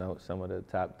with, you know, some of the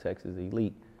top Texas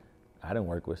elite. I didn't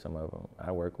work with some of them.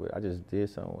 I just did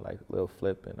some with like Lil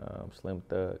Flip and Slim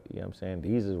Thug, you know what I'm saying?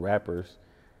 These are rappers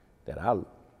that I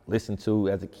listened to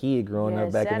as a kid growing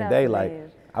up back in the day. Like,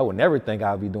 I would never think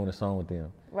I'd be doing a song with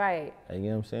them. Right. You know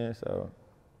what I'm saying? So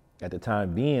at the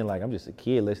time being, like, I'm just a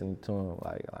kid listening to them,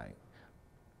 like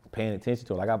paying attention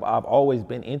to it. Like, I've always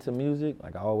been into music.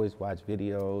 Like, I always watch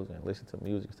videos and listen to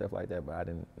music and stuff like that, but I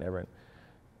didn't never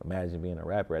imagine being a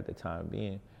rapper at the time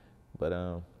being.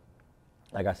 But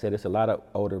like I said, it's a lot of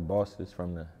older bosses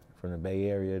from the Bay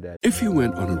Area that. If you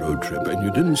went on a road trip and you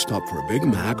didn't stop for a Big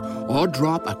Mac or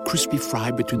drop a crispy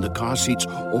fry between the car seats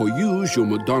or use your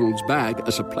McDonald's bag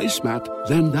as a placemat,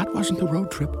 then that wasn't a road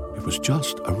trip. It was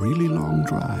just a really long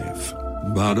drive.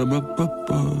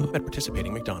 Ba-da-ba-ba-ba. At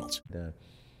participating McDonald's.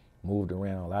 Moved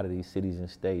around a lot of these cities and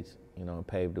states, you know, and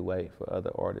paved the way for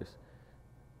other artists.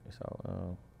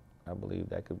 So I believe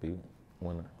that could be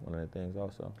one of the things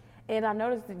also. And I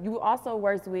noticed that you also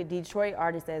worked with Detroit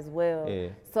artists as well. Yeah.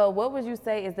 So what would you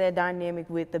say is that dynamic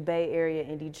with the Bay Area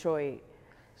and Detroit?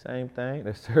 Same thing.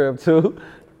 The syrup too,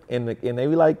 and they be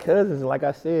like cousins. Like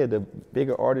I said, the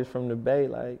bigger artists from the Bay,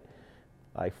 like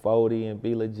Philthy and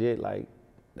Be Legit, like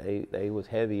they was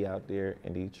heavy out there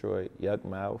in Detroit. Yuck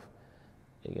Mouth,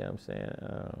 you know what I'm saying?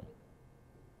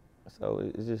 So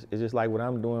it's just like what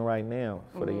I'm doing right now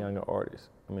for the younger artists.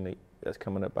 I mean, that's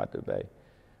coming up out the Bay.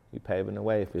 We paving the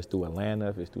way. If it's through Atlanta,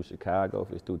 if it's through Chicago,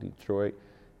 if it's through Detroit,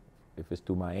 if it's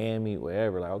through Miami,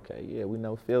 wherever, like, okay, yeah, we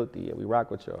know Philthy, yeah, we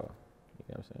rock with y'all.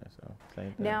 You know what I'm saying? So,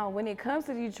 same thing. Now, when it comes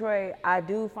to Detroit, I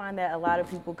do find that a lot of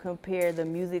people compare the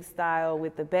music style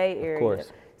with the Bay Area. Of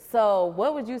course. So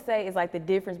what would you say is like the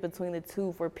difference between the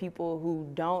two for people who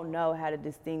don't know how to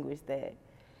distinguish that?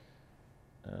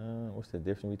 What's the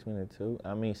difference between the two?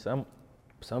 I mean, some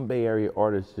Bay Area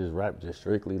artists just rap just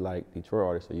strictly like Detroit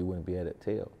artists, so you wouldn't be able to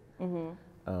tell.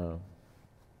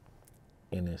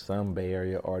 And then some Bay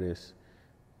Area artists,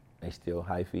 they still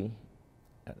hyphy,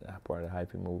 part of the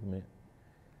hyphy movement.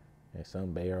 And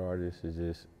some Bay Area artists is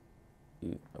just,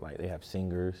 like, they have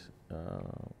singers,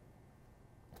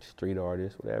 street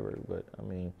artists, whatever. But I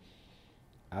mean,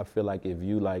 I feel like if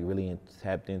you like really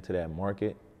tapped into that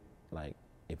market, like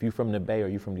if you from the Bay or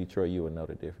you from Detroit, you would know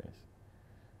the difference.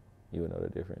 You would know the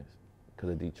difference. Because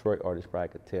a Detroit artist probably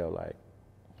could tell, like,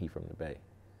 he from the Bay.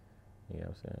 You know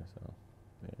what I'm saying? So,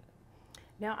 yeah.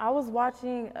 Now, I was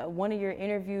watching one of your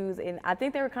interviews, and I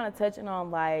think they were kind of touching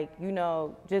on, like, you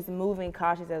know, just moving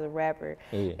cautious as a rapper.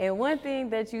 Yeah. And one thing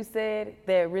that you said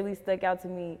that really stuck out to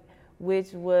me,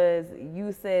 which was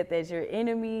you said that your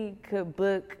enemy could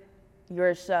book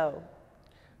your show.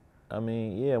 I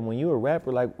mean, yeah, when you're a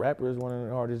rapper, like, rapper is one of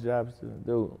the hardest jobs to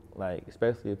do, like,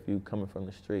 especially if you coming from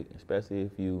the street, especially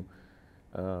if you,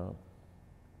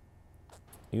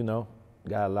 you know,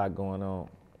 got a lot going on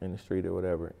in the street or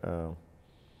whatever.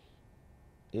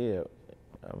 Yeah,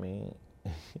 I mean,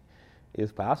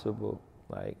 it's possible.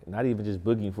 Like, not even just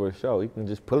booking for a show, you can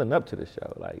just pulling up to the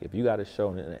show. Like, if you got a show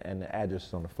and the address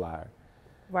is on the flyer,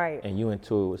 Right. And you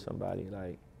into it with somebody,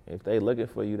 like, if they looking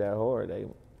for you that hard, they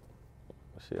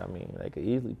could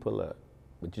easily pull up.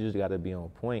 But you just got to be on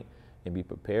point and be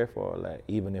prepared for all that,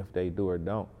 even if they do or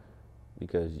don't,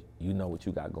 because you know what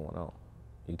you got going on.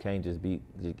 You can't just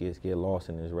get lost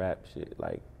in this rap shit,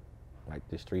 like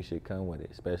the street shit come with it,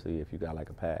 especially if you got like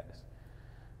a past.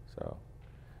 So,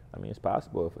 I mean, it's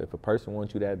possible. If a person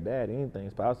wants you that bad,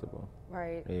 anything's possible.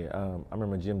 Right. Yeah. I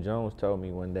remember Jim Jones told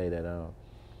me one day that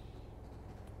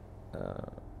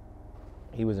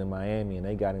he was in Miami and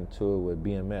they got into it with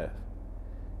BMF,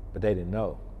 but they didn't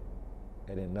know.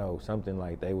 They didn't know something,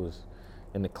 like they was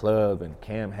in the club and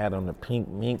Cam had on the pink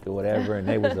mink or whatever, and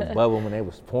they was above them and they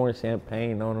was pouring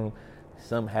champagne on them.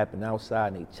 Something happened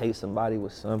outside and they chased somebody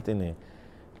with something,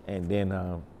 and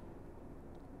then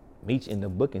Meech ended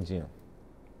up booking Jim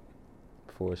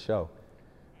for a show.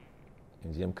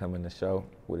 And Jim come in the show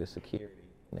with his security,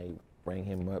 and they bring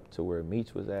him up to where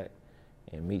Meech was at,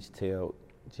 and Meech tell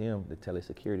Jim to tell his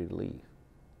security to leave.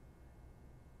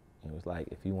 And it was like,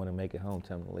 if you want to make it home,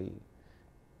 tell him to leave.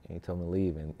 And he told him to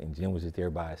leave, and Jim was just there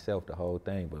by himself the whole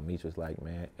thing, but Meech was like,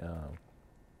 man,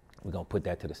 we're gonna put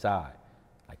that to the side.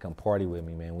 Like, come party with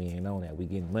me, man, we ain't on that, we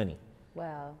getting money.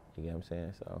 Wow. You get what I'm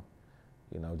saying? So,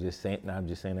 you know, I'm just saying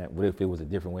that, what if it was a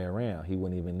different way around? He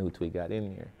wouldn't even knew till he got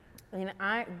in here. And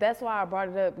that's why I brought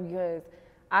it up, because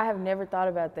I have never thought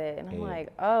about that. And I'm like,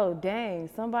 oh, dang,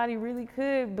 somebody really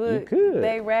could book.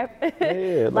 They rap,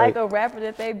 like a rapper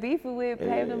that they beefing with,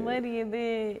 pay them money, and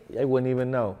then. They wouldn't even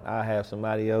know. I have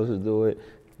somebody else who do it,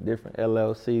 different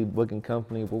LLC, booking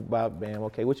company, boop, bop, bam.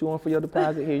 Okay, what you want for your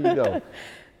deposit? Here you go.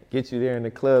 Get you there in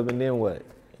the club, and then what?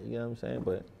 You know what I'm saying?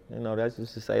 But, you know, that's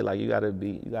just to say, like, you gotta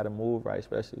move right,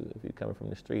 especially if you're coming from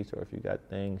the streets or if you got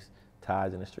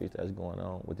ties in the streets that's going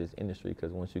on with this industry,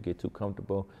 because once you get too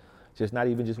comfortable, just not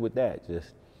even just with that,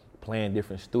 just playing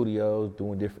different studios,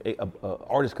 doing different,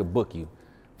 artist could book you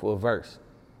for a verse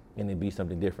and it'd be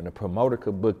something different. A promoter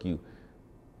could book you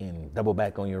and double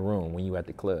back on your room when you at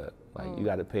the club. Like, you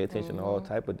gotta pay attention to all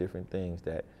type of different things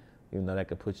that, you know, that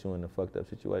could put you in a fucked up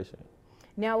situation.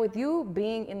 Now, with you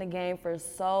being in the game for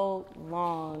so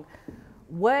long,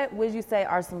 what would you say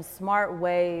are some smart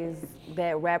ways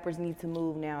that rappers need to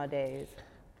move nowadays?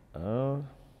 For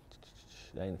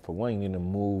one, you need to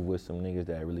move with some niggas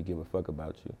that really give a fuck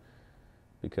about you,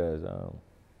 because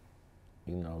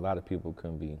you know, a lot of people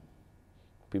could be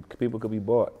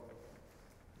bought.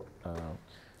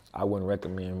 I wouldn't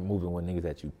recommend moving with niggas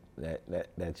that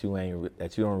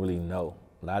you don't really know.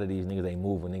 A lot of these niggas, they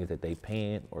move with niggas that they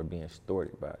paying or being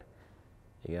extorted by.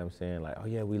 You know what I'm saying? Like, oh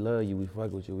yeah, we love you, we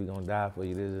fuck with you, we gonna die for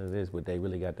you, this and this, but they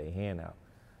really got their hand out.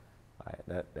 Like,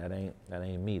 that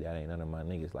ain't me. That ain't none of my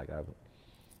niggas. Like, I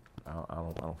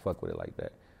don't fuck with it like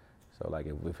that. So, like,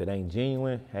 if it ain't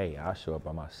genuine, hey, I'll show up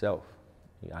by myself.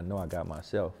 I know I got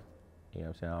myself. You know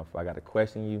what I'm saying? If I gotta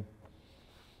question you,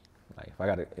 like, if I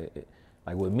gotta,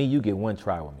 like with me, you get one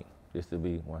try with me. Just to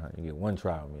be 100, you get one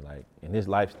try with me. Like, in this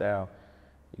lifestyle,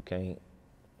 you can't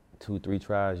 2-3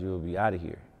 tries, you'll be out of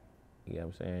here. You know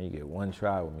what I'm saying? You get one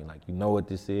try with me. Like, you know what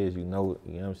this is, you know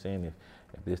what I'm saying?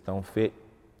 If this don't fit,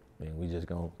 then we just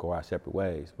gonna go our separate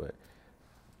ways. But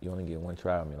you only get one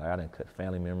try with me. Like, I done cut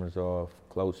family members off,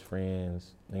 close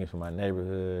friends, niggas from my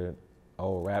neighborhood,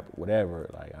 old rap, whatever.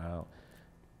 Like,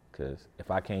 cause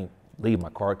if I can't leave my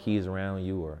car keys around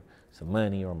you or some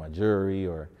money or my jewelry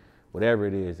or whatever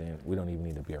it is, then we don't even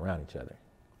need to be around each other.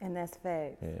 And that's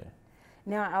facts. Yeah.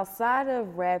 Now, outside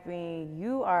of rapping,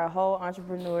 you are a whole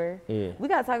entrepreneur. Yeah. We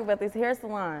gotta talk about this hair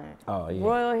salon. Oh, yeah.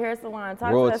 Royal Hair Salon.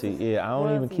 Talk royalty, about this. yeah. I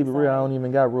don't even keep it real. I don't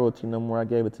even got royalty no more. I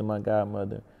gave it to my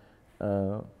godmother.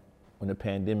 When the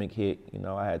pandemic hit, you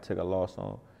know, I had took a loss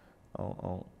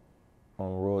on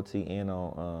royalty and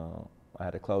on I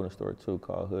had a clothing store too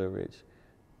called Hood Rich.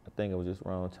 I think it was just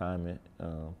wrong timing.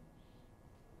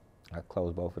 I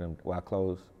closed both of them. Well, I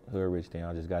closed Hood Rich down.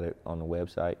 I just got it on the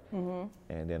website. Mm-hmm.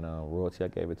 And then royalty, I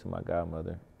gave it to my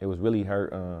godmother. It was really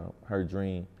her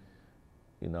dream,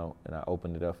 you know, and I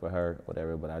opened it up for her,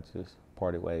 whatever, but I just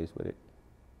parted ways with it.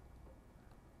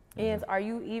 And are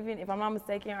you even, if I'm not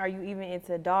mistaken, are you even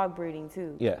into dog breeding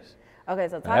too? Yes. Okay,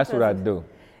 so talk that's to what us. I do.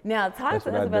 Now, talk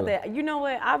to us about that. You know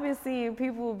what? I've been seeing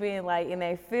people being like in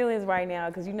their feelings right now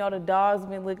because you know the dog's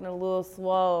been looking a little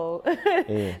swole.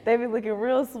 Yeah. They've been looking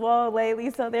real swole lately,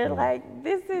 so they're like,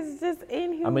 this is just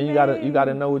inhumane. I mean, you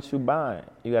gotta know what you buying.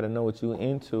 You gotta know what you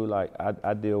into. Like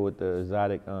I deal with the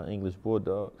exotic English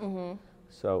bulldogs. Mm-hmm.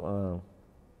 So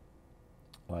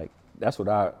like that's what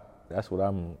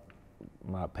I'm.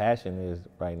 My passion is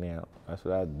right now. That's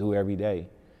what I do every day.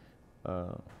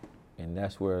 And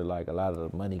that's where like a lot of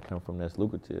the money come from that's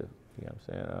lucrative. You know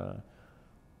what I'm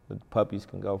saying? The puppies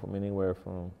can go from anywhere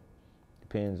from,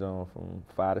 depends on, from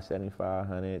 5 to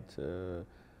 7,500 to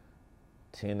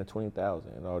 10 to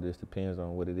 20,000. It all just depends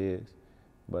on what it is.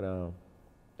 But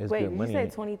it's Wait, good money. you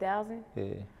said 20,000? Yeah.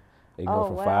 They go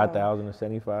from 5,000 to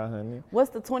 7,500. What's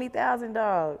the 20,000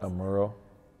 dogs? A Merle.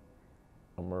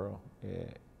 Yeah.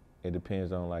 It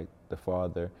depends on like the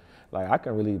father. Like I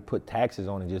can really put taxes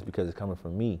on it just because it's coming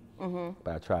from me.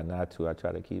 But I try not to. I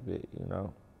try to keep it, you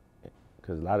know,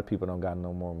 because a lot of people don't got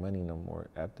no more money no more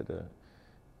after the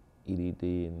EDD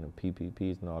and the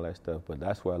PPPs and all that stuff. But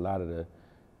that's where a lot of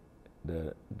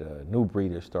the new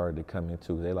breeders started to come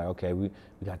into. They're like, okay, we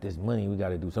got this money, we got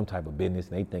to do some type of business.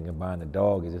 And they thinking buying a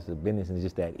dog is just a business and it's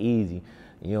just that easy.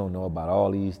 You don't know about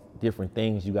all these different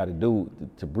things you got to do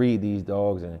to breed these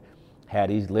dogs and have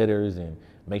these litters and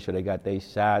make sure they got their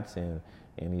shots and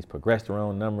these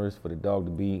progesterone numbers for the dog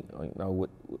to be, you know,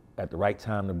 at the right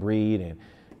time to breed.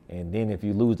 And then if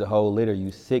you lose the whole litter,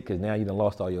 you sick because now you done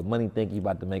lost all your money thinking you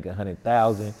about to make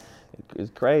 100,000. It's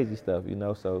crazy stuff, you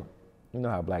know. So you know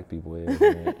how black people is,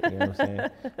 man. You know what I'm saying?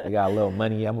 They got a little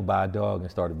money, I'm gonna buy a dog and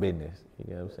start a business.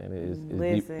 You know what I'm saying? It's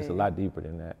deep, it's a lot deeper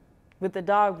than that. With the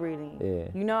dog breeding, yeah.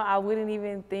 You know, I wouldn't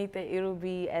even think that it'll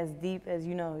be as deep as,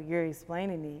 you know, you're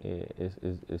explaining it. Yeah,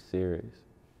 it's serious.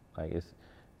 Like it's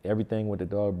everything with the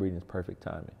dog breeding is perfect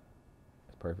timing.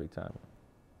 It's perfect timing.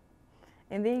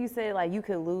 And then you said like you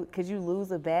could you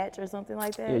lose a batch or something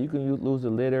like that? Yeah, you can lose a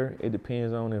litter. It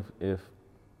depends on if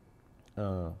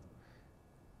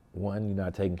one, you're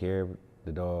not taking care of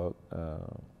the dog.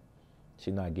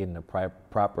 She's not getting the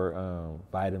proper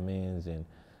vitamins and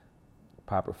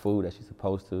proper food that she's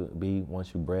supposed to be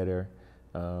once you bred her,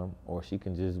 or she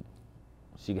can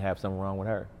have something wrong with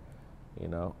her, you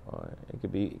know. It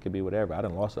could be whatever. I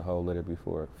done lost a whole litter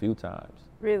before a few times.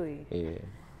 Really? Yeah,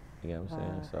 you know what I'm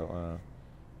saying. So,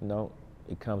 you know,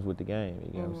 it comes with the game.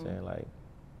 You know what I'm saying. Like,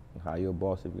 how you a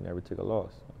boss if you never took a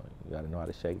loss? You got to know how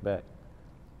to shake back.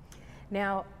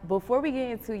 Now, before we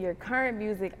get into your current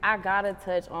music, I gotta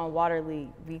touch on Water Leak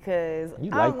because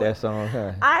you like that song,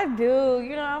 huh? I do.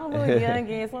 You know, I'm a little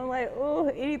youngin', so I'm like, ooh,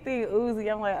 anything Uzi.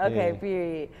 I'm like, okay,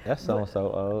 period. That song's so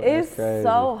old. It's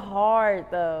so hard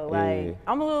though. Like,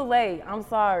 I'm a little late. I'm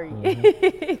sorry.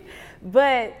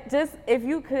 But just if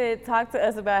you could talk to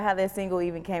us about how that single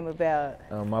even came about.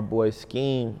 My boy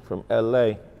Scheme from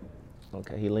LA.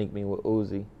 Okay, he linked me with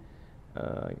Uzi.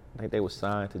 I think they were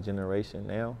signed to Generation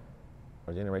Now.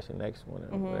 Or Generation Next,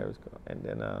 whatever it's called. And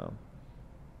then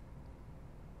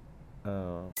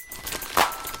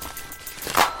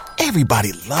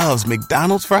everybody loves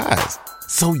McDonald's fries.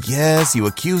 So yes, you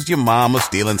accused your mom of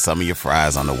stealing some of your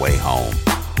fries on the way home.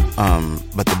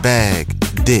 But the bag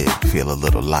did feel a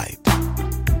little light.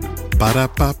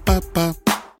 Ba-da-ba-ba-ba.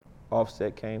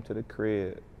 Offset came to the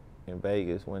crib in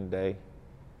Vegas one day.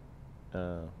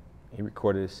 He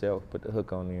recorded himself, put the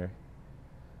hook on there.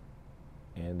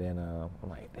 And then I'm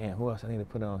like, damn, who else I need to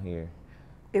put on here?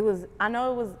 I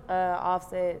know it was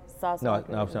Offset, Sauce. No,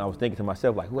 I was thinking to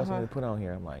myself, like, who else I need to put on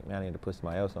here? I'm like, man, I need to put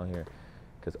somebody else on here.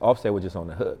 Because Offset was just on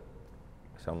the hook.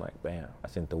 So I'm like, bam, I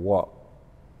sent the Walk.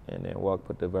 And then Walk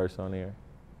put the verse on there.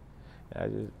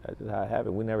 And that's just how it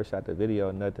happened. We never shot the video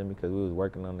or nothing because we was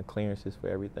working on the clearances for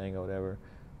everything or whatever.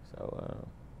 So,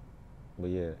 but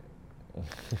yeah.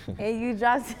 And you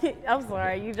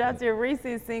dropped your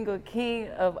recent single, King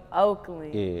of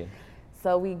Oakland. Yeah.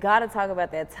 So we gotta talk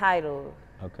about that title.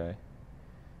 Okay.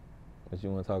 What you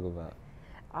wanna talk about?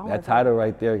 That title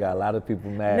right there got a lot of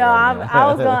people mad.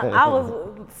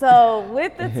 No, so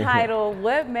with the title,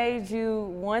 what made you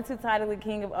want to title it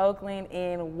King of Oakland,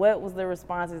 and what was the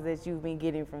responses that you've been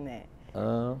getting from that?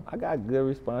 I got good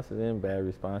responses and bad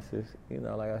responses. You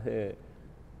know, like I said,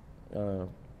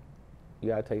 you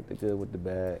gotta take the good with the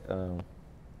bad.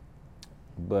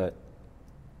 But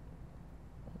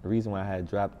the reason why I had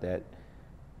dropped that,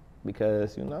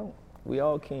 because, you know, we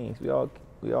all kings, we all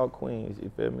queens,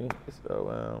 you feel me?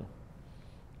 So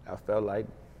I felt like,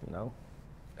 you know,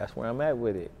 that's where I'm at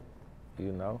with it,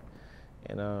 you know?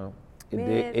 And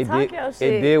it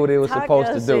did what it was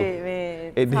supposed to do.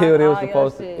 It did what it was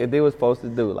supposed to. It did what it was supposed to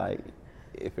do. Like,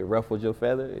 if it ruffled your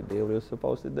feather, it did what it was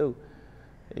supposed to do.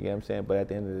 You get what I'm saying? But at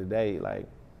the end of the day, like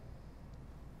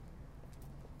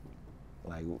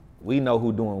we know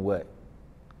who doing what.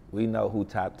 We know who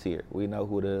top tier. We know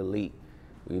who the elite.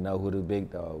 We know who the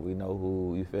big dog. We know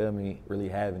who, you feel me, really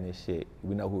having this shit.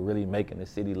 We know who really making the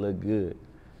city look good.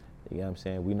 You get what I'm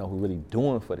saying? We know who really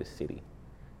doing for the city.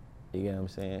 You get what I'm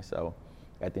saying? So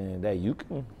at the end of the day, you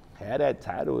can have that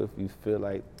title if you feel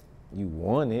like you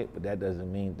want it, but that doesn't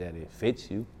mean that it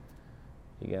fits you.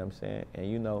 You get what I'm saying?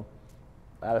 And you know,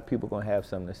 a lot of people gonna have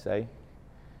something to say,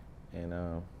 and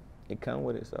It come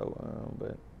with it. So,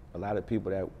 but a lot of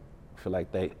people that feel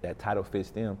like that title fits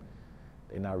them,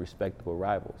 they're not respectable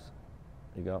rivals.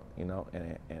 You know,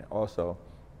 and also,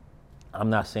 I'm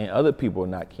not saying other people are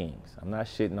not kings. I'm not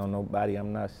shitting on nobody.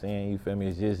 I'm not saying, you feel me,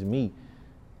 it's just me.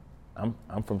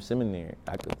 I'm from seminary.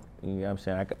 You know what I'm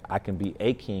saying? I can be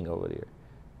a king over there.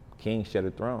 King share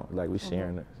the throne. Like we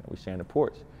sharing the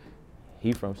porch.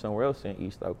 He from somewhere else in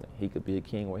East Oakland. He could be a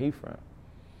king where he from.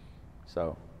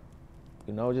 So,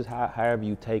 you know, just however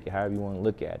you take it, however you want to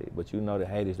look at it. But you know the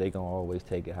haters, they gonna always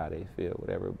take it how they feel,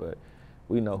 whatever. But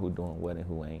we know who doing what and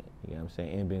who ain't. You know what I'm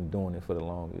saying? And been doing it for the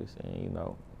longest. And you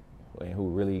know, and who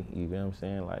really, you know what I'm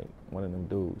saying? Like one of them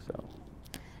dudes. So.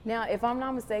 Now, if I'm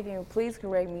not mistaken, please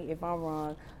correct me if I'm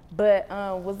wrong. But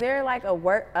was there like a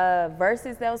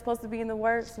verses that was supposed to be in the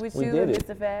works with you and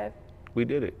Mr. Fab? We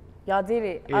did it. Y'all did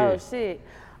it? Yeah. Oh shit.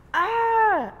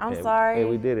 I'm sorry. Yeah,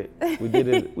 we did it. We did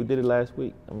it. We did it last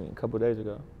week. I mean, a couple of days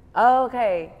ago. Oh,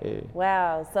 okay. Yeah.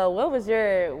 Wow. So what was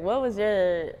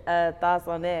your thoughts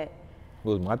on that?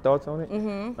 What was my thoughts on it?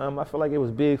 Mm-hmm. I feel like it was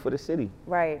big for the city.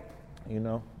 Right. You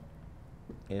know,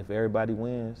 if everybody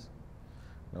wins,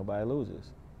 nobody loses.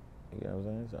 You know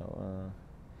what I'm saying? So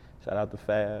shout out to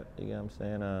Fab. You know what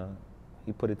I'm saying?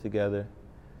 He put it together.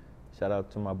 Shout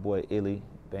out to my boy Illy,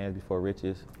 Bands Before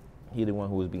Riches. He the one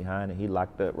who was behind it. He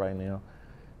locked up right now.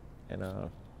 And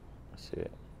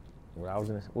shit. We was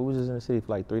just in the city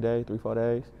for like 4 days.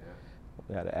 Yeah.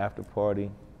 We had an after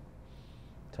party.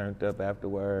 Turned up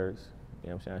afterwards. You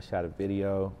know what I'm saying? I shot a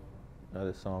video,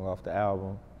 another song off the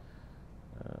album.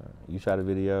 You shot a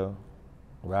video.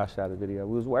 Ross shot a video.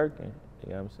 We was working.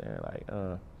 You know what I'm saying?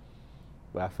 Like,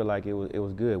 but I feel like it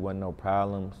was good. Wasn't no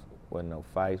problems. Wasn't no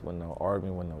fights. Wasn't no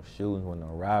arguing. Wasn't no shootings. Wasn't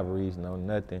no rivalries. No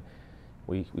nothing.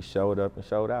 We showed up and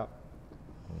showed out.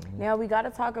 Mm-hmm. Now we got to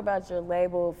talk about your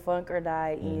label, Funk or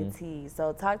Die ENT.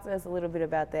 So talk to us a little bit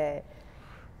about that.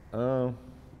 What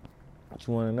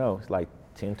you want to know? It's like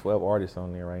 10, 12 artists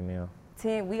on there right now.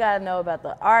 10. We got to know about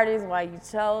the artists, why you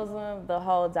chose them, the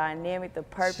whole dynamic, the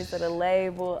purpose of the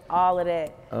label, all of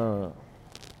that.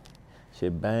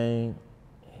 Shit, Bang,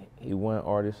 he one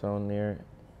artist on there.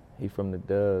 He from the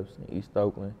Dubs in East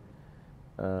Oakland.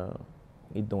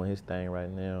 He doing his thing right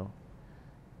now.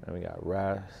 And we got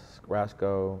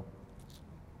Roscoe,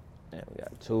 and we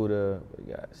got Tuda,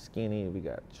 we got Skinny, we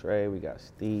got Trey, we got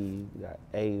Steve, we got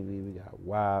Avy, we got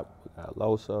Wop, we got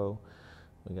Loso,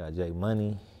 we got J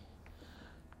Money.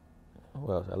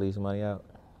 Who else? I leave some money out.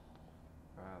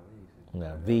 We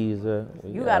got Visa.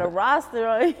 You got a roster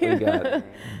on you. We got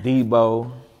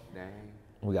Debo.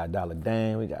 We got Dollar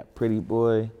Dame. We got Pretty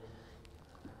Boy.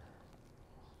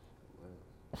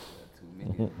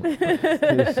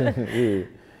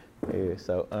 Yeah.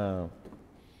 So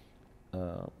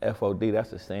FOD,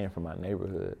 that's a saying from my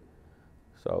neighborhood.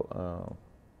 So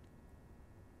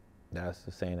that's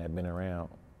the saying that been around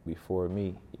before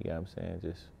me. You know what I'm saying?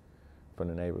 Just from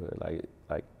the neighborhood.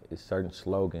 Like it's certain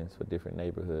slogans for different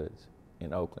neighborhoods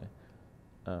in Oakland.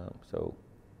 So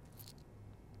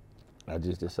I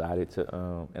just decided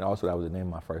to, and also that was the name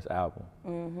of my first album.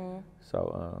 Mm-hmm.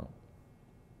 So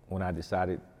when I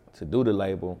decided to do the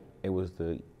label, it was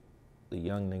the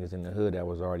young niggas in the hood that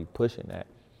was already pushing that.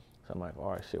 So I'm like,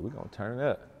 all right, shit, we're gonna turn it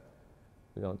up.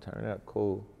 We're gonna turn it up,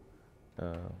 cool.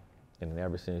 And then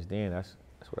ever since then, that's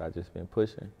what I just been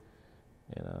pushing.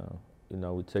 And you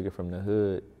know, we took it from the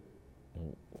hood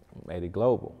and made it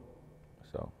global.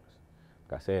 So,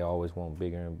 like I said, I always want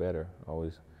bigger and better.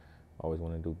 Always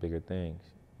want to do bigger things.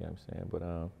 You know what I'm saying? But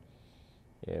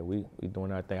yeah, we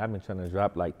doing our thing. I've been trying to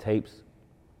drop like tapes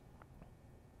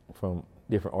from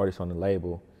different artists on the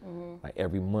label, like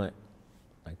every month.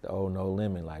 Like the old No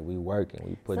Limit, like we working,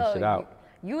 we putting shit out.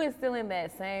 You instilling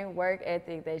that same work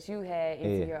ethic that you had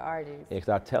into your artists. Yeah, 'cause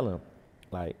I tell them,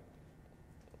 like,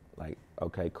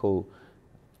 okay, cool,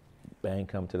 Bang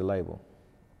come to the label.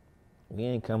 We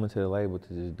ain't coming to the label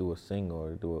to just do a single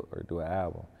or do an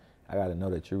album. I gotta know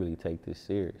that you really take this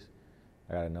serious.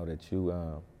 I gotta know that you,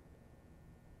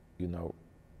 you know,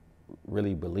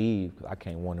 really believe. 'Cause I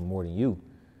can't want it more than you.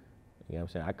 You know what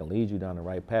I'm saying? I can lead you down the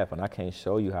right path, and I can't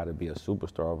show you how to be a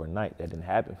superstar overnight. That didn't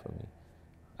happen for me.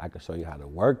 I can show you how to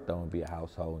work though and be a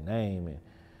household name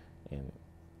and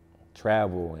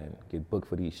travel and get booked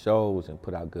for these shows and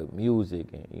put out good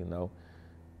music and, you know,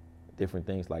 different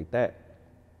things like that.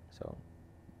 So,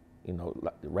 you know,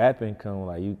 like the rapping come,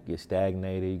 like you get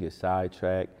stagnated, you get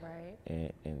sidetracked.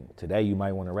 Right. And today you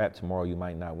might want to rap, tomorrow you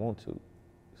might not want to.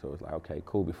 So it's like, okay,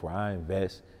 cool, before I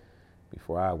invest,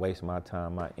 before I waste my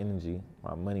time, my energy,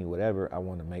 my money, whatever, I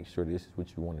want to make sure this is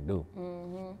what you want to do.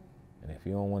 Mm-hmm. And if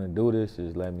you don't want to do this,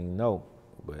 just let me know.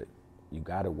 But you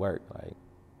got to work. Like,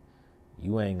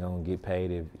 you ain't gonna get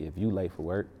paid if you late for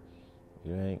work.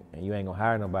 You ain't gonna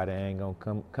hire nobody that ain't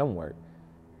gonna come work.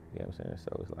 You know what I'm saying?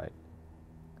 So it's like,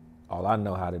 all I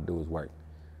know how to do is work.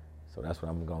 So that's what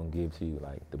I'm gonna give to you.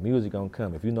 Like, the music gonna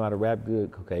come. If you know how to rap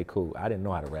good, okay, cool. I didn't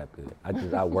know how to rap good. I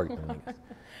worked them niggas.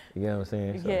 You know what I'm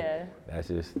saying? So yeah. That's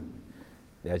just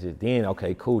then,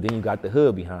 okay, cool. Then you got the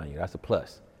hood behind you. That's a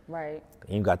plus. Right.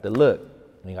 Then you got the look.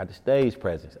 Then you got the stage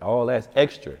presence. All that's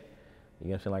extra. You know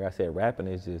what I'm saying? Like I said, rapping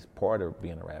is just part of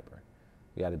being a rapper.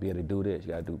 You gotta be able to do this.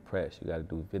 You gotta do press. You gotta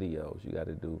do videos. You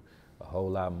gotta do a whole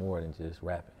lot more than just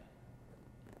rapping.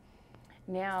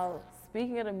 Now,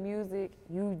 speaking of the music,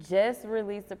 you just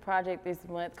released a project this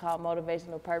month called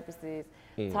Motivational Purposes.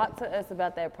 Yeah. Talk to us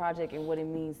about that project and what it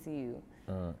means to you.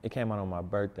 It came out on my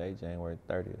birthday, January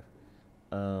 30th.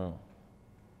 I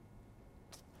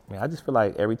just feel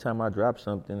like every time I drop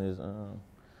something is, I'm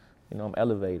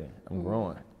elevating, I'm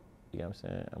growing. You know what I'm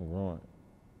saying? I'm growing.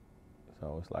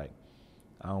 So it's like,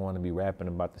 I don't want to be rapping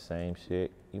about the same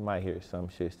shit. You might hear some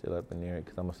shit still up in there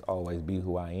because I must always be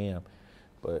who I am.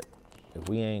 But if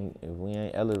we ain't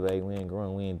elevating, we ain't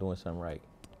growing, we ain't doing something right.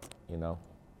 You know,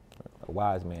 a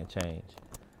wise man change.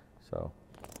 So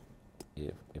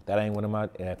if that ain't what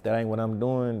I'm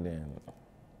doing, then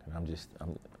I'm just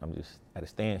at a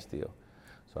standstill.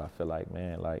 So I feel like,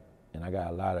 man, and I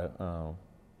got a lot of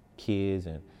kids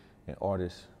and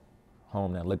artists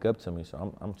home that look up to me.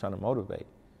 So I'm trying to motivate.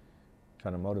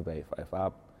 If I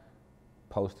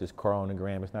post this car on the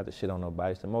gram, it's not to shit on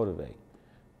nobody, it's to motivate.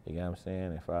 You know what I'm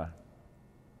saying? If I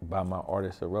buy my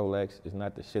artist a Rolex, it's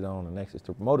not to shit on the next, it's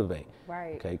to motivate.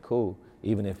 Right. Okay, cool.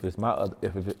 Even if it's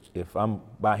if I'm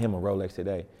buy him a Rolex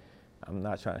today, I'm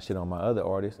not trying to shit on my other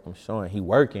artist. I'm showing he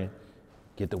working,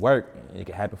 get to work, and it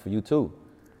can happen for you too.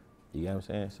 You know what I'm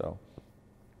saying? So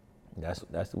that's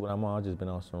what I'm on. I've just been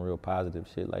on some real positive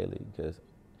shit lately because,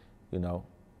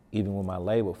 even with my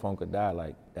label, Funk or Die,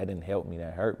 like, that didn't help me,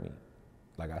 that hurt me.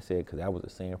 Like I said, because that was a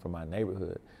saying from my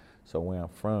neighborhood. So where I'm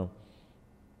from,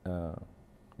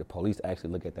 the police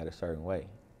actually look at that a certain way.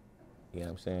 You know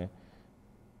what I'm saying?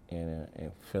 And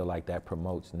feel like that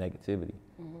promotes negativity.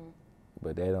 Mm-hmm.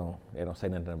 But they don't say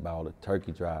nothing about the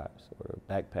turkey drives or the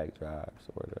backpack drives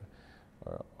or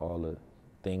all the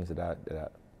things that I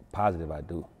positive I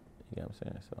do. You know what I'm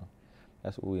saying? So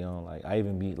that's what we on. Like, I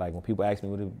even be like, when people ask me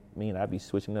what it mean, I be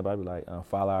switching up. I be like,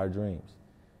 follow our dreams.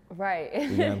 Right. You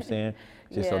know what I'm saying?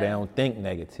 Just so they don't think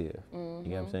negative. Mm-hmm.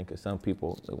 You know what I'm saying? Because some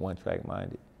people are one-track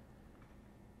minded.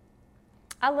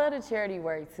 I love the charity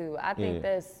work too. I think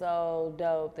that's so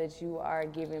dope that you are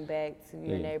giving back to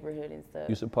your neighborhood and stuff.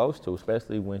 You're supposed to,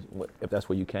 especially if that's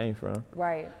where you came from.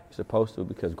 Right. You're supposed to,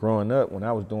 because growing up, when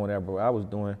I was doing that,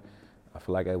 I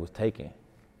feel like I was taking.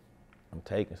 I'm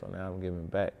taking, so now I'm giving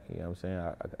back. You know what I'm saying?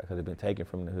 I could have been taken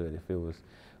from the hood if it was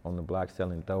on the block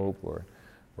selling dope or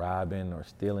robbing or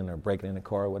stealing or breaking in the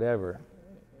car or whatever.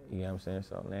 You know what I'm saying?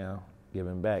 So now,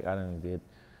 giving back. I done did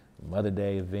Mother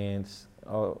Day events.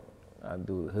 I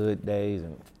do hood days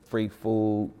and free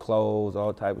food, clothes,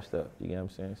 all type of stuff. You know what I'm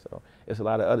saying? So it's a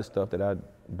lot of other stuff that I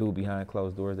do behind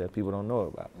closed doors that people don't know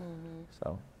about. Mm-hmm.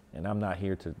 So, and I'm not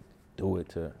here to do it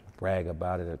to brag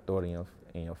about it or throw it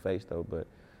in your face though. But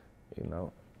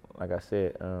like I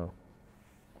said,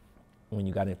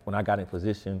 when I got in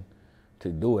position to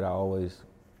do it,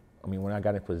 when I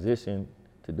got in position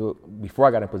to do it, before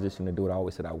I got in position to do it, I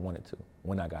always said I wanted to.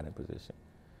 When I got in position,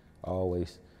 I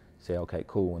always say, okay,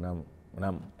 cool. When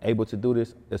I'm able to do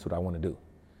this, that's what I want to do.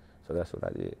 So that's what I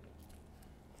did.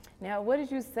 Now, what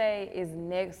did you say is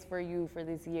next for you for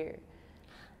this year?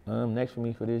 Next for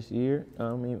me for this year,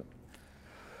 I'm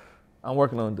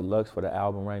working on Deluxe for the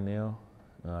album right now.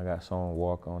 I got a song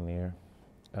Walk on there.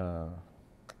 I'm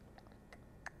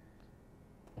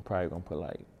probably gonna put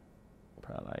like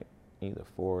either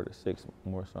 4 to 6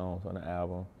 more songs on the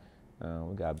album.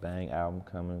 We got Bang album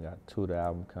coming, we got Tuda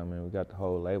album coming, we got the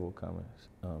whole label coming.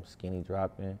 Skinny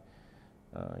dropping,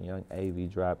 Young AV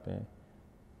dropping,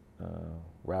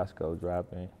 Roscoe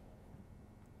dropping.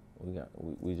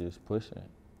 We just pushing.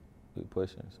 We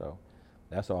pushing. So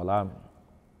that's all I'm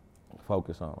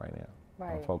focused on right now.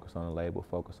 Right. I'm focused on the label,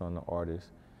 focus on the artist,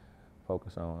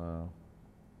 focus on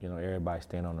everybody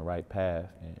staying on the right path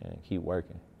and keep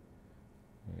working.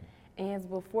 Yeah. And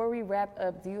before we wrap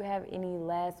up, do you have any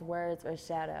last words or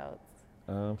shout outs?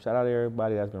 Shout out to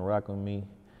everybody that's been rocking with me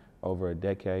over a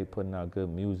decade, putting out good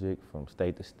music from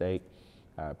state to state.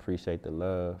 I appreciate the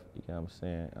love, you know what I'm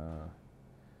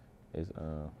saying?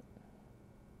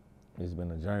 It's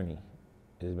been a journey.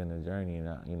 It's been a journey,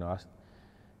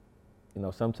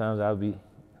 and sometimes I'll be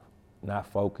not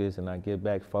focused and I get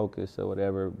back focused or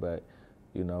whatever, but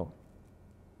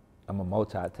I'm a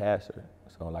multitasker,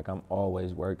 so like I'm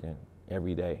always working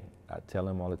every day. I tell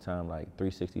them all the time, like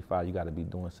 365, you got to be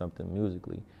doing something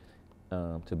musically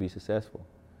to be successful.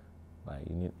 Like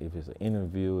if it's an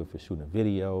interview, if it's shooting a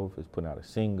video, if it's putting out a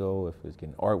single, if it's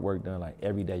getting artwork done, like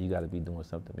every day you got to be doing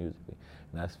something musically.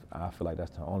 And I feel like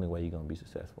that's the only way you're gonna be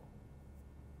successful.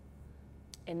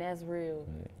 And that's real.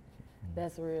 Yeah.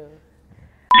 That's real.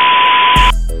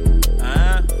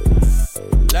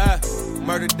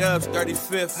 Murder Dubs,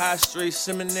 35th High Street,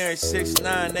 Seminary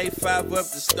 6985 up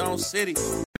to Stone City.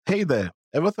 Hey there,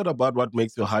 ever thought about what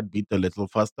makes your heart beat a little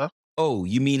faster? Oh,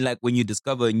 you mean like when you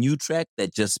discover a new track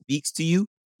that just speaks to you?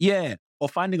 Yeah, or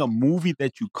finding a movie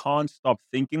that you can't stop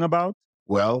thinking about?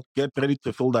 Well, get ready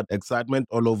to feel that excitement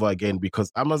all over again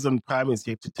because Amazon Prime is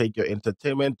here to take your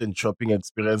entertainment and shopping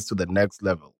experience to the next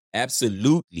level.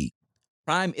 Absolutely.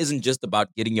 Prime isn't just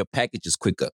about getting your packages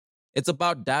quicker. It's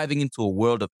about diving into a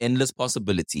world of endless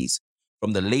possibilities,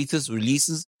 from the latest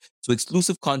releases to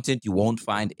exclusive content you won't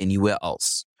find anywhere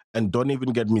else. And don't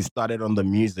even get me started on the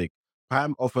music.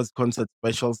 Prime offers concert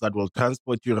specials that will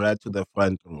transport you right to the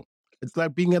front row. It's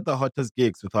like being at the hottest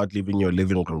gigs without leaving your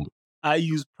living room. I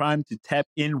use Prime to tap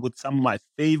in with some of my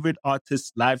favorite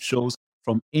artists' live shows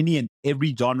from any and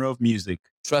every genre of music.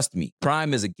 Trust me,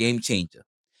 Prime is a game changer.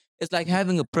 It's like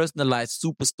having a personalized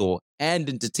superstore and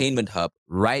entertainment hub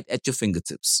right at your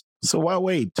fingertips. So why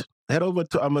wait? Head over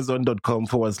to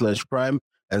amazon.com/Prime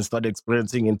and start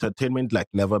experiencing entertainment like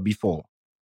never before.